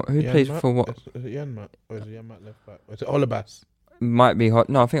 who plays for what? Is it Janmaat? Or is it Janmaat left back? Or is it Olabas? Might be hot.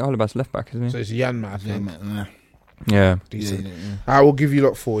 No, I think Holebas left back, isn't he? So it's Janmaat, I think. Yeah. Decent. I will give you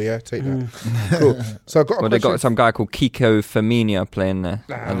lot 4, yeah? Take that. Cool. So I've got a Well, they question. got some guy called Kiko Firmino playing there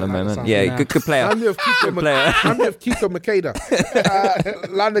at the moment. sounds- Yeah, good player. Hand me of Kiko, player. hand me of Kiko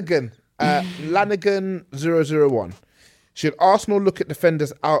Makeda. Lanigan. Lanigan 001. Should Arsenal look at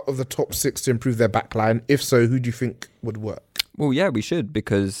defenders out of the top 6 to improve their backline? If so, who do you think would work? Well, yeah, we should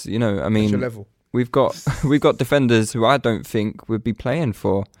because I What's your mean, level? we've got defenders who I don't think would be playing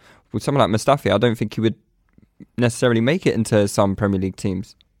for. With someone like Mustafi, I don't think he would necessarily make it into some Premier League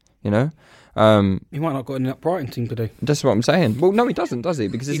teams. He might not got in that Brighton team today. That's what I'm saying. Well, no, he doesn't, does he?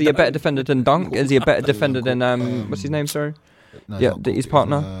 Because is he a better defender than Dunk? Is he a better defender than what's his name? Sorry. No, Yeah, it's not his Cook,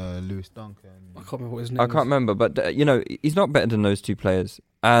 partner? Lewis Duncan. I can't remember what his name I is. can't remember, but he's not better than those two players.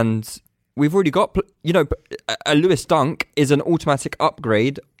 And we've already got, a Lewis Dunk is an automatic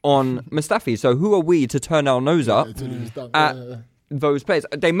upgrade on Mustafi. So who are we to turn our nose up at those players?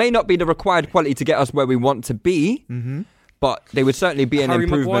 They may not be the required quality to get us where we want to be, but they would certainly be an Harry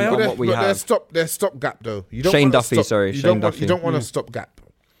improvement Maguire? on what we have. They're stopgap though. You don't Shane want a Duffy, stop- sorry, You Shane don't want, Duffy. you don't want a stopgap.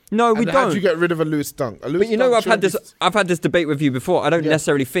 No, we And how do don't. you get rid of a Lewis Dunk? But I've had this debate with you before. I don't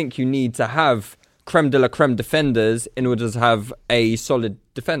necessarily think you need to have creme de la creme defenders in order to have a solid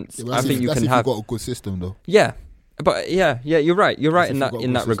defense. I think you can have. You've got a good system though. Yeah, but yeah, you're right. You're right in if that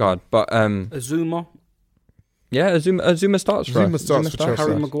you've got a good regard. But Azuma, yeah, Azuma starts for Azuma us. starts for Chelsea.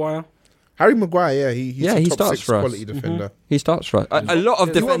 Harry Maguire. Harry Maguire, yeah, he's Yeah, a he top starts 6 for us. quality defender. He starts for us. A lot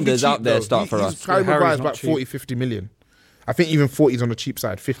of He won't be defenders cheap, out there though. start for us. Harry Harry's Maguire's not about cheap. 40-50 million. I think even 40's on the cheap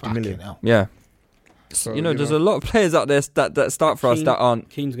side, 50 million. Fucking hell. Yeah. So, There's a lot of players out there that start for us Keane- that aren't,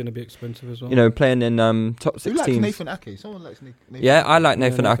 Keane's going to be expensive as well. playing in top Who 6 likes teams. Nathan Ake? Someone likes Nathan. Yeah, I like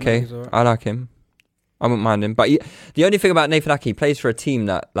Nathan Nathan Ake. Ake's alright. I like him. I wouldn't mind him. But the only thing about Nathan Ake, he plays for a team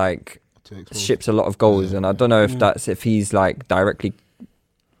that ships a lot of goals, and I don't know if he's directly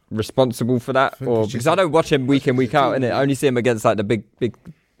responsible for that, or because I don't watch him week in week out, innit? I only see him against the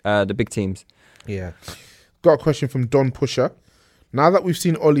big teams. Yeah. Got a question from Don Pusher. Now that we've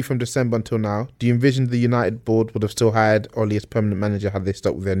seen Ollie from December until now, do you envision the United board would have still hired Ollie as permanent manager had they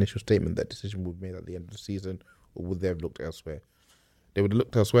stuck with their initial statement that decision would be made at the end of the season, or would they have looked elsewhere? They would have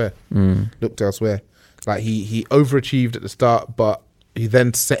looked elsewhere. Looked elsewhere. Like he overachieved at the start, but he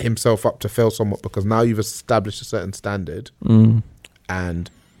then set himself up to fail somewhat because now you've established a certain standard, and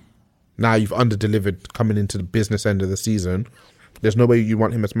now you've underdelivered coming into the business end of the season. There's no way you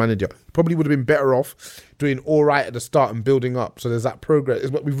want him as manager. Probably would have been better off doing all right at the start and building up. So there's that progress. Is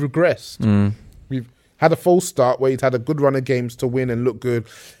what we've regressed. We've had a false start where he's had a good run of games to win and look good,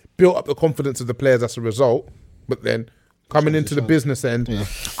 built up the confidence of the players as a result. But then coming into the business end,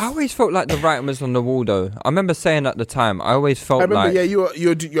 I always felt like the writing was on the wall, though. I remember saying at the time, I always felt I remember, like your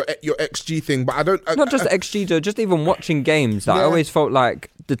XG thing, but I don't. not just XG though, just even watching games. I always felt like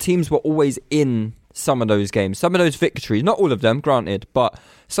the teams were always in some of those games, some of those victories. Not all of them, granted, but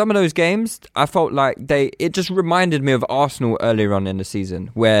some of those games, I felt like it just reminded me of Arsenal earlier on in the season,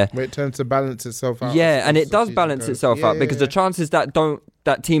 where it turns to balance itself out. yeah, and as it the does season balance goes. itself out because the chances that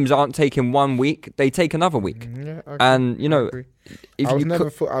teams aren't taking 1 week, they take another week. Yeah, I And agree. I agree. if I was you never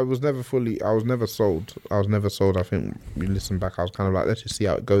sold. I was never sold. I think we listen back, I was kind of like, let's just see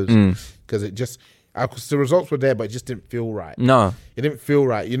how it goes, because it just, cause the results were there, but it just didn't feel right. no, It didn't feel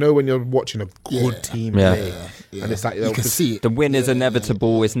right. You know when you're watching a good team play, and it's like You can see it. the win is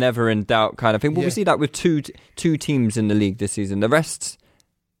inevitable, it's never in doubt kind of thing. But Yeah. we see that with two teams in the league this season. The rest,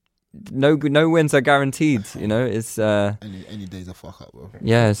 no wins are guaranteed. It's Any day's a fuck up, bro.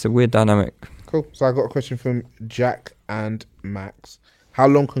 it's a weird dynamic. Cool. So I got a question from Jack and Max. How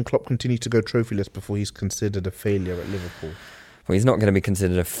long can Klopp continue to go trophyless before he's considered a failure at Liverpool? Well, he's not going to be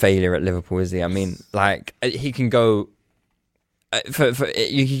considered a failure at Liverpool, is he? I mean, he can go.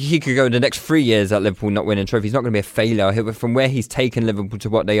 He could go the next 3 years at Liverpool not winning trophies. He's not going to be a failure. From where he's taken Liverpool to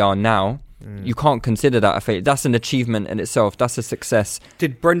what they are now, you can't consider that a failure. That's an achievement in itself. That's a success.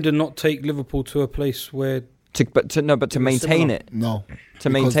 Did Brendan not take Liverpool to a place where... To maintain similar. it. No. To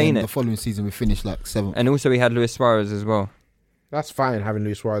maintain then it. The following season we finished like 7th. And also he had Luis Suarez as well. That's fine having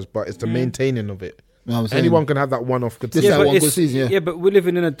Luis Suarez, but it's the maintaining of it. You know what I'm saying? Anyone can have that one-off good This season. is but one it's- good season, yeah. but we're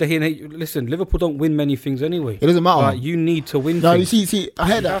living in a day and age. Listen, Liverpool don't win many things anyway. It doesn't matter. Like, you need to win. No, you things. see, I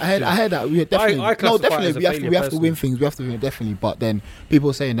heard that. I heard that. We definitely, I classify it definitely, as a we have failure to win things. We have to win definitely. But then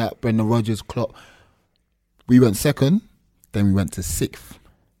people saying that Brendan Rodgers, Klopp, we went second, then we went to 6th,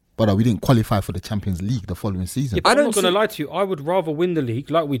 but we didn't qualify for the Champions League the following season. Yeah, but I'm don't not going to see- lie to you. I would rather win the league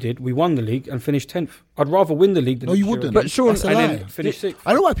like we did. We won the league and finished 10th. I'd rather win the league than No, you next year wouldn't. and But Sean- That's a and lie. then finish 6th.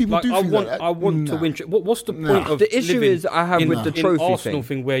 I know why people Like, do I things want, like that. I want to Nah. win. What's the point of The issue living is I have in, with the in trophy Arsenal thing.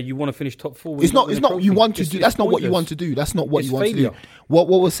 thing where you want to finish top 4? when It's you not. win It's a not. You trophy. want to do. It's That's not what you pointless. want to do. That's not what It's you want to failure. do. What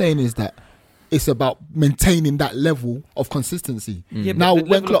we're saying is that it's about maintaining that level of consistency. Yeah, but Now, the when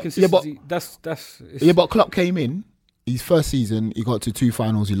level of Klopp, yeah, but consistency, that's it's- Yeah, but Klopp came in. His first season, he got to 2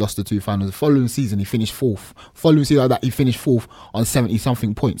 finals. He lost the 2 finals. The following season, he finished 4th. Following season like that, he finished 4th on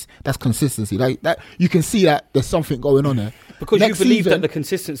 70-something points. That's consistency. Like that, you can see that there's something going on there. because Next you believe season- that the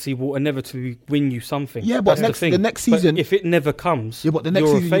consistency will inevitably win you something. Yeah, but That's the next But season- if it never comes, Yeah, but the next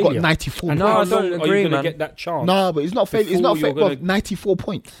you're a season you got failure. 94 And No, how I long don't are you agree, going to man. get that chance? No, but it's not failure. It's Before not you're failure. gonna- 94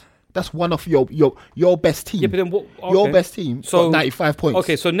 points. That's one of your best team. Yeah, but then what? Your okay. best team got 95 points.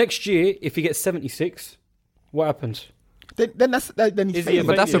 Okay, so next year, if he gets 76, what happens? Then he's Is he a failing.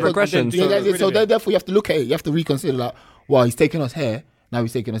 But that's a failure? regression. And then So, do you get rid so of it? therefore, you have to look at it. You have to reconsider that. Well, he's taking us here. Now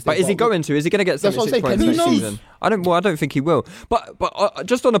he's taking us. But there. is he going to? Is he going to get That's what I'm 76 saying. points Who next knows? season? I don't. Well, I don't think he will. But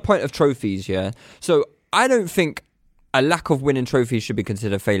just on the point of trophies, yeah. So I don't think a lack of winning trophies should be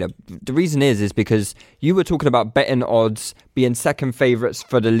considered failure. The reason is because you were talking about betting odds, being second favourites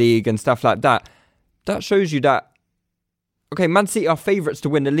for the league and stuff like that. That shows you that. Okay, Man City are favourites to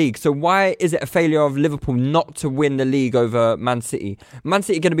win the league. So why is it a failure of Liverpool not to win the league over Man City? Man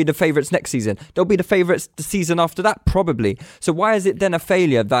City are going to be the favourites next season. They'll be the favourites the season after that, probably. So why is it then a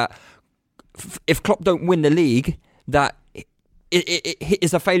failure that if Klopp don't win the league, that it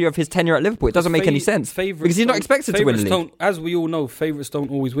is a failure of his tenure at Liverpool? It doesn't make any sense. Because he's not expected to win the league. As we all know, favourites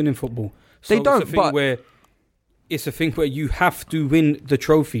don't always win in football. They So don't, It's a thing but- where it's a thing where you have to win the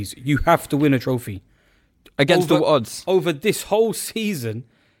trophies. You have to win a trophy. Against all odds. Over this whole season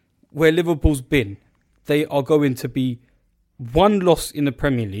where Liverpool's been, they are going to be one loss in the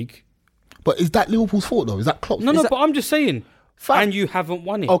Premier League. But is that Liverpool's fault though? Is that Klopp's? No, is no, that- but I'm just saying. Fact. And you haven't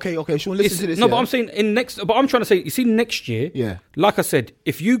won it. Okay, Sean, listen to this. No, yeah. but I'm saying but I'm trying to say, you see, next year, Yeah. like I said,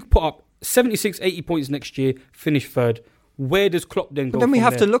 if you put up 76, 80 points next year, finish third, where does Klopp then go? But then we from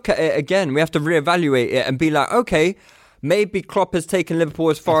have there? to look at it again. We have to reevaluate it and be like, okay, maybe Klopp has taken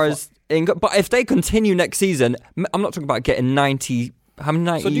Liverpool as far as England. But if they continue next season, I'm not talking about getting 90. How many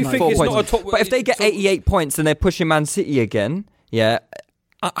 90? So do you think 94 it's points. not a top? But if they get so- 88 points and they're pushing Man City again, yeah,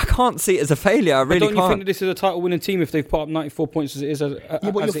 I can't see it as a failure. I But really don't you can't. think that this is a title-winning team if they've put up 94 points as it is? but as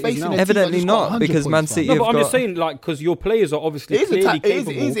you're it is facing now? a team Evidently that's got not, 100 because points, Man fam. City No, but have I'm just got- saying, like, because your players are obviously It is a clearly ti- it is-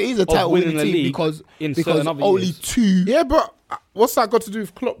 capable it is a of title winning winning the team league because in certain other only years. 2. Yeah, but what's that got to do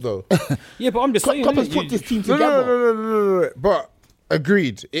with Klopp though? Yeah, but I'm just saying. Klopp has innit? put this team No, together. no. But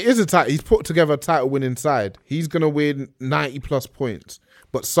agreed, it is a title. He's put together a title-winning side. He's gonna win 90+ points,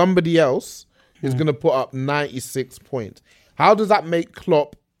 but somebody else is gonna put up 96 points. How does that make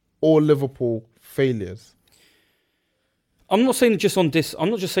Klopp or Liverpool failures? I'm not saying just on this. I'm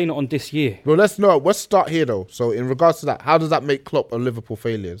not just saying it on this year. Well, let's start here though. So, in regards to that, how does that make Klopp or Liverpool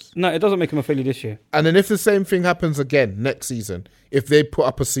failures? No, it doesn't make him a failure this year. And then if the same thing happens again next season, if they put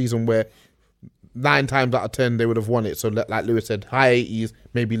up a season where 9 times out of 10 they would have won it, so like Lewis said, high 80s,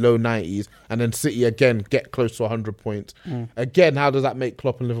 maybe low 90s, and then City again get close to 100 points. Again, how does that make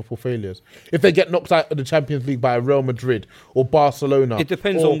Klopp and Liverpool failures? If they get knocked out of the Champions League by Real Madrid or Barcelona, It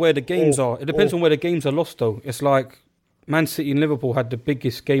depends on where the games are. It depends on where the games are lost, though. It's like Man City and Liverpool had the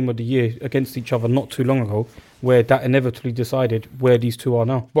biggest game of the year against each other not too long ago, where that inevitably decided where these two are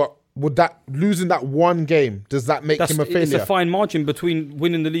now. But would that losing that one game, does that make him a failure? It's a fine margin between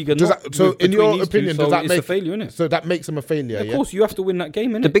winning the league and Does not. that, so, in between your these opinion, two, does so that it's make a failure, innit? So that makes him a failure. Of course, you have to win that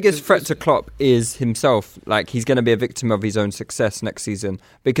game, innit? The biggest threat to Klopp is himself. Like, he's going to be a victim of his own success next season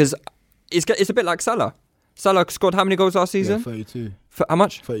because it's a bit like Salah. Salah scored how many goals last Yeah, season? 32. How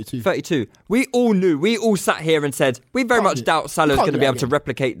much? 32. 32. We all sat here and said, we very much doubt Salah's can't going to do be that able to again.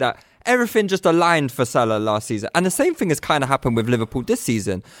 replicate that. Everything just aligned for Salah last season. And the same thing has kind of happened with Liverpool this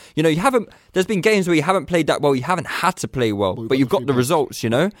season. You know, there's been games where you haven't played that well, you haven't had to play well, but you've got the results, you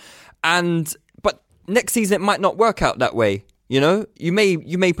know? But next season it might not work out that way, you know? You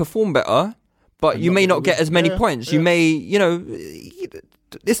may perform better, but you may not get as many points. You may, you know,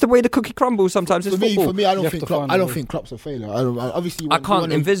 it's the way the cookie crumbles sometimes. It's football. For me, I You don't have think to Klopp. find I a don't way. think Klopp's a failure. Obviously, I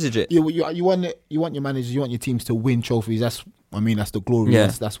can't envisage it. You want your managers, you want your teams to win trophies. That's the glory. Yeah.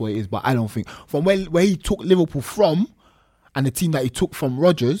 That's what it is. But I don't think from where he took Liverpool from, and the team that he took from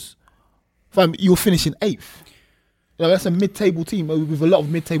Rodgers, fam, you're finishing 8th. You know, that's a mid-table team with a lot of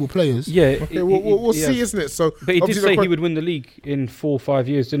mid-table players. Yeah. Okay, we'll see, isn't it? So, but he did obviously say he would win the league in 4 or 5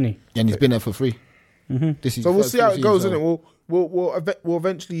 years, didn't he? And he's been there for 3. So we'll see how it goes, isn't it? We'll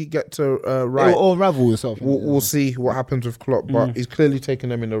eventually get to right. It'll unravel itself. We'll see what happens with Klopp, but he's clearly taking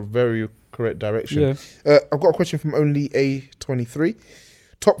them in a very correct direction. Yeah. I've got a question from Only A23.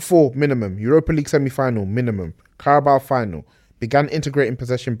 Top 4 minimum. Europa League semi-final minimum. Carabao final. Began integrating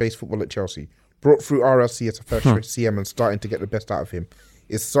possession-based football at Chelsea. Brought through RLC as a first CM and starting to get the best out of him.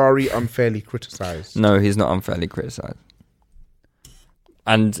 Is Sarri unfairly criticised? No, he's not unfairly criticised.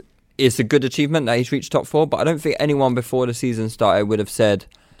 And it's a good achievement that he's reached top 4, but I don't think anyone before the season started would have said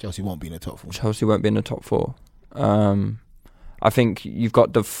Chelsea won't be in the top 4. Chelsea won't be in the top 4. I think you've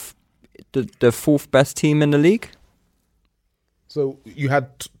got the 4th best team in the league. So you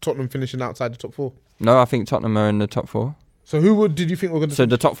had Tottenham finishing outside the top 4? No, I think Tottenham are in the top 4. So did you think were going to? So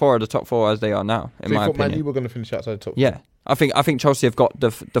the top 4 are the top 4 as they are now, in my opinion. Man U were going to finish outside the top 4? Yeah, I think Chelsea have got the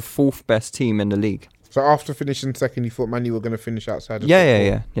 4th best team in the league. So after finishing second, you thought Man U were going to finish outside the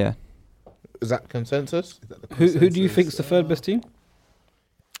top 4? Yeah. Is that consensus? Who do you think's the 3rd best team?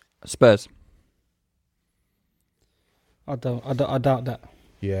 Spurs. I doubt that.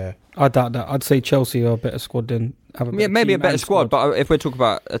 Yeah. I doubt that. I'd say Chelsea are a better squad than have a better maybe team a better and squad, but if we're talking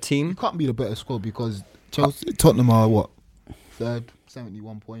about a team, You can't be the better squad because Tottenham are what? 3rd,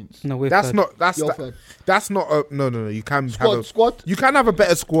 71 points. No, we're That's third. not. You're third. That's not. No. You can have a Squad. You can have a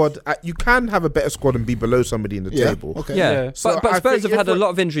better squad. You can have a better squad and be below somebody in the table. Okay. Yeah. So but I Spurs think have had if a lot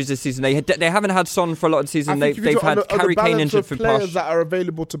of injuries this season. They haven't had Son for a lot of the season. I think if you They've talk had on Harry the Kane balance injured of for players past. that are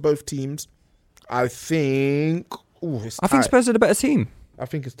available to both teams. I think. It's I think tight. Spurs are the better team. I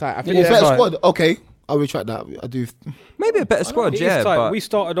think it's tight. I Yeah, think better right. squad. Okay, I'll retract that. I do. Maybe a better squad, It is yeah. tight. But We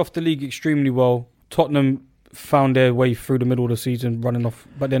started off the league extremely well. Tottenham found their way through the middle of the season, running off,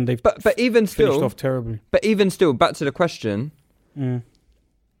 but then they've but even finished still, off terribly. back to the question.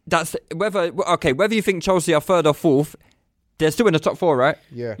 That's whether you think Chelsea are 3rd or 4th, they're still in the top 4, right?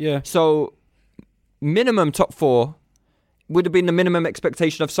 Yeah. Yeah. So minimum top 4 would have been the minimum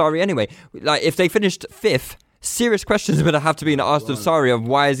expectation of Sarri anyway. Like if they finished 5th, serious questions would have to be asked of Sarri of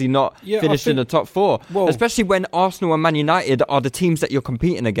why is he not finished in the top 4, especially when Arsenal and Man United are the teams that you're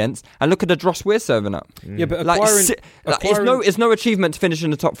competing against. And look at the dross we're serving up. Yeah, but it's no achievement to finish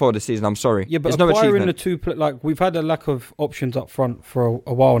in the top 4 this season. I'm sorry. Yeah, but it's no acquiring the achievement. we've had a lack of options up front for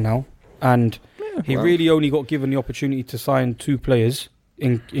a while now, and he really only got given the opportunity to sign 2 players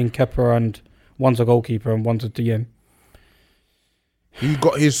in Kepa, and one's a goalkeeper and one's a DM. He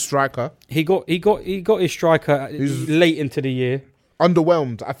got his striker. He got his striker late into the year.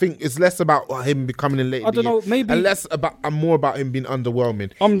 Underwhelmed. I think it's less about him becoming in late. I don't know. Maybe and less about and more about him being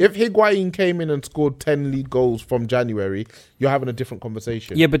underwhelming. If Higuain came in and scored 10 league goals from January, you're having a different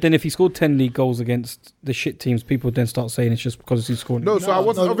conversation. Yeah, but then if he scored 10 league goals against the shit teams, people then start saying it's just because he's scoring. No, so I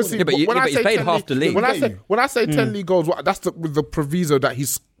wasn't obviously. Yeah, but when I he's say played 10 half the league. When I say 10 league goals, that's with the proviso that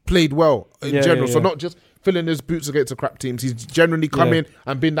he's played well in general. So not just filling his boots against the crap teams. He's generally come in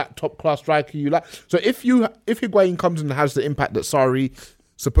and been that top class striker you like. So if Higuain comes in and has the impact that Sarri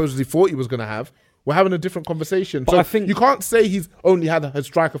supposedly thought he was going to have, we're having a different conversation. But so I think you can't say he's only had a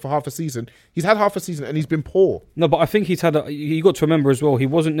striker for half a season. He's had half a season and he's been poor. No, but I think you got to remember as well, he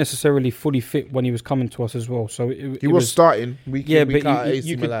wasn't necessarily fully fit when he was coming to us as well. So he was starting week in, week out at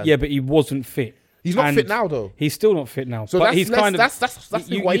AC Milan. Yeah, but he wasn't fit. He's not fit now, though. He's still not fit now. So but that's he's kind of that's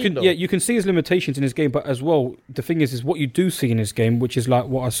you can see his limitations in his game, but as well, the thing is what you do see in his game, which is like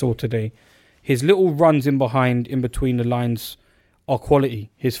what I saw today. His little runs in between the lines are quality.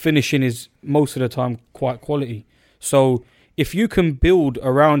 His finishing is most of the time quite quality. So if you can build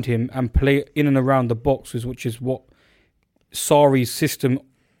around him and play in and around the boxes, which is what Sarri's system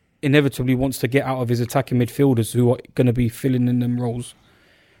inevitably wants to get out of his attacking midfielders who are going to be filling in them roles,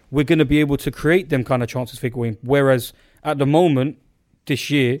 we're going to be able to create them kind of chances for Higuain. Whereas at the moment, this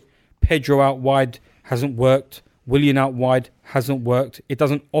year, Pedro out wide hasn't worked. Willian out wide hasn't worked. It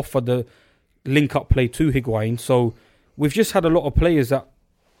doesn't offer the link-up play to Higuain. So we've just had a lot of players that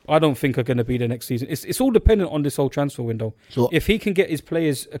I don't think are going to be there next season. It's all dependent on this whole transfer window. So if he can get his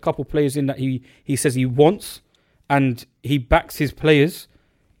players, a couple players in that he says he wants, and he backs his players,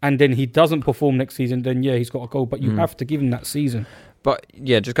 and then he doesn't perform next season, then yeah, he's got to go. But you have to give him that season. But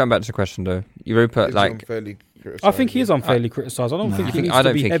yeah, just going back to the question though, Europa, criticised. I think he is unfairly criticised. I don't think he needs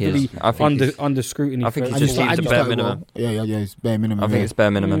to be heavily under scrutiny. I think he just needs the bare minimum. Yeah, it's bare minimum. I think it's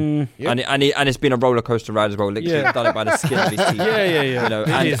bare minimum. And it's been a roller coaster ride as well. Literally done it by the skin of his teeth. Yeah. You know,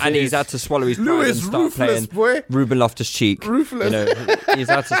 and he's had to swallow his pride and start playing Ruben Loftus-Cheek. Ruthless. You know, he's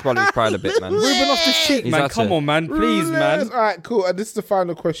had to swallow his pride a bit, man. Ruben Loftus-Cheek, man. Come on, man. Please, man. All right, cool. And this is the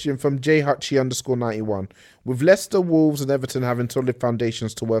final question from JHutchie_91. With Leicester, Wolves and Everton having solid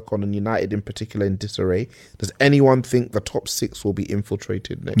foundations to work on, and United in particular in disarray, does anyone think the top 6 will be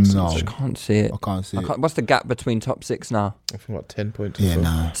infiltrated next season? I can't see it. I can't see it. What's the gap between top 6 now? I think about 10 points. Yeah,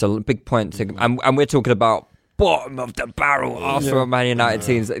 no. It's a big point. And we're talking about bottom of the barrel Arsenal and Man United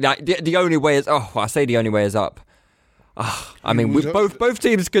teams. Like, the only way is... I say the only way is up. I mean, both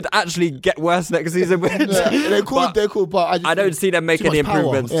teams could actually get worse next season. They're cool, but I don't see them making any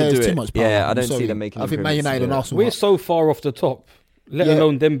improvements to do it. Too much power. Yeah, I don't see them making. I think Man United and Arsenal. We're so far off the top, let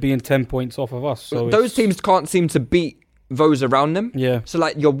alone them being 10 points off of us. So those teams can't seem to beat those around them. Yeah. So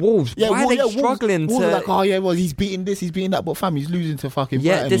like your Wolves, why are they struggling Wolves to? Wolves are like, he's beating this, he's beating that, but fam, he's losing to fucking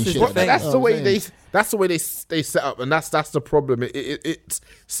Brighton. This is shit. the thing. That's the way they set up, and that's the problem. It's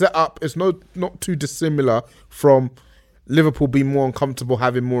set up. It's not too dissimilar from Liverpool being more uncomfortable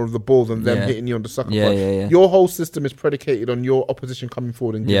having more of the ball than them hitting you on the sucker punch. Your whole system is predicated on your opposition coming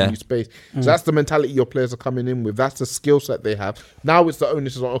forward and giving you space. So that's the mentality your players are coming in with. That's the skill set they have. Now it's the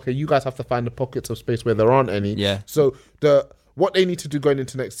onus is on, okay, you guys have to find the pockets of space where there aren't any. So what they need to do going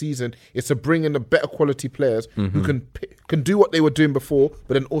into next season is to bring in the better quality players who can do what they were doing before,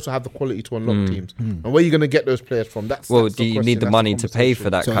 but then also have the quality to unlock teams. And where are you going to get those players from? Do you need the money to pay for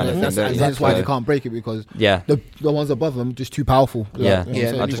that kind of thing? That's why they can't break it, because the ones above them are just too powerful.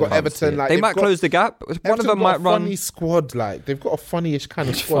 You've got Everton. They might close the gap. One of them might run. Funny squad, like they've got a funny-ish kind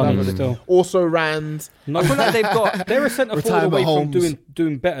of squad. Also, Rands. I feel like they're a centre forward away from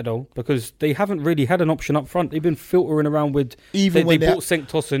doing better though, because they haven't really had an option up front. They've been filtering around with. They bought St.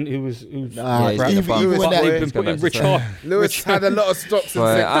 Tossin, who's Lewis had a lot of stocks in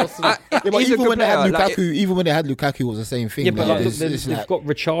St. Tossin. Even when they had Lukaku, it was the same thing. Yeah, but they've got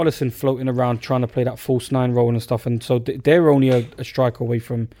Richarlison floating around trying to play that false 9 role and stuff, and so they're only a strike away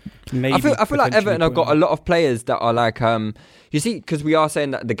from maybe. I feel like Everton have got a lot of players that are like, you see, because we are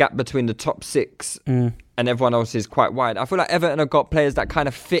saying that the gap between the top 6 and everyone else is quite wide. I feel like Everton have got players that kind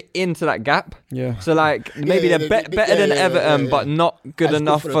of fit into that gap. Yeah. So like maybe they're better than Everton, but not good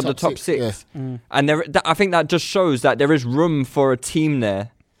enough for the top 6. And I think that just shows that there is room for a team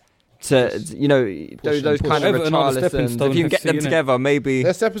there to, those kind of Richarlisons. If you can get them together, maybe.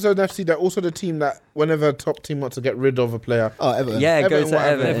 This episode of FC, they're also the team that whenever a top team wants to get rid of a player. Oh, Everton. Yeah, go to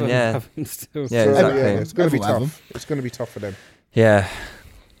Everton. Yeah, exactly. It's going to be tough. It's going to be tough for them. Yeah.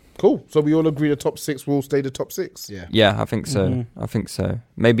 Cool. So we all agree the top 6 will stay the top 6? Yeah, I think so. I think so.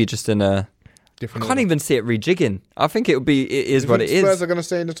 Maybe just in a... different. I can't even see it rejigging. I think it is what it is. Spurs are going to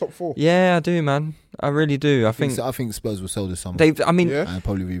stay in the top 4? Yeah, I do, man. I really do. I think Spurs will sell this summer. And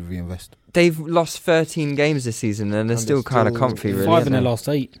probably reinvest. They've lost 13 games this season and they're still kind of comfy, really. 5 in their last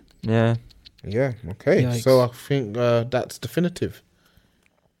 8. Yeah. Yeah, okay. Yikes. So I think that's definitive.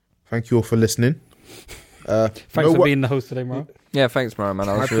 Thank you all for listening. Thanks for being the host today, Maro. Yeah, thanks, Maro, man.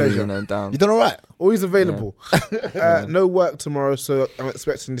 I was really down. You done all right? Always available. No work tomorrow, so I'm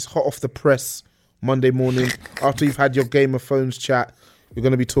expecting this hot off the press Monday morning. After you've had your Game of Phones chat, we're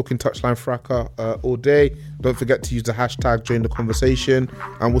going to be talking Touchline Fracas all day. Don't forget to use the hashtag, join the conversation,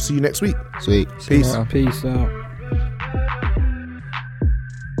 and we'll see you next week. Sweet. Peace. Peace out.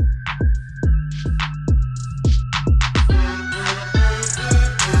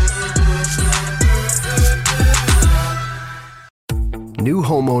 New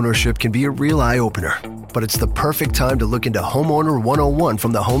home ownership can be a real eye-opener, but it's the perfect time to look into Homeowner 101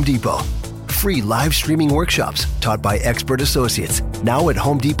 from the Home Depot. Free live streaming workshops taught by expert associates now at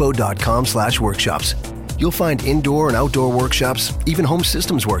homedepot.com/workshops. You'll find indoor and outdoor workshops, even home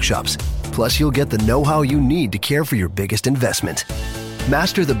systems workshops. Plus, you'll get the know-how you need to care for your biggest investment.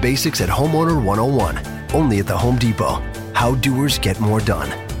 Master the basics at Homeowner 101, only at the Home Depot. How doers get more done.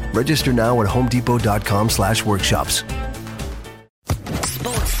 Register now at homedepot.com/workshops.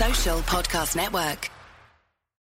 Sports Social Podcast Network.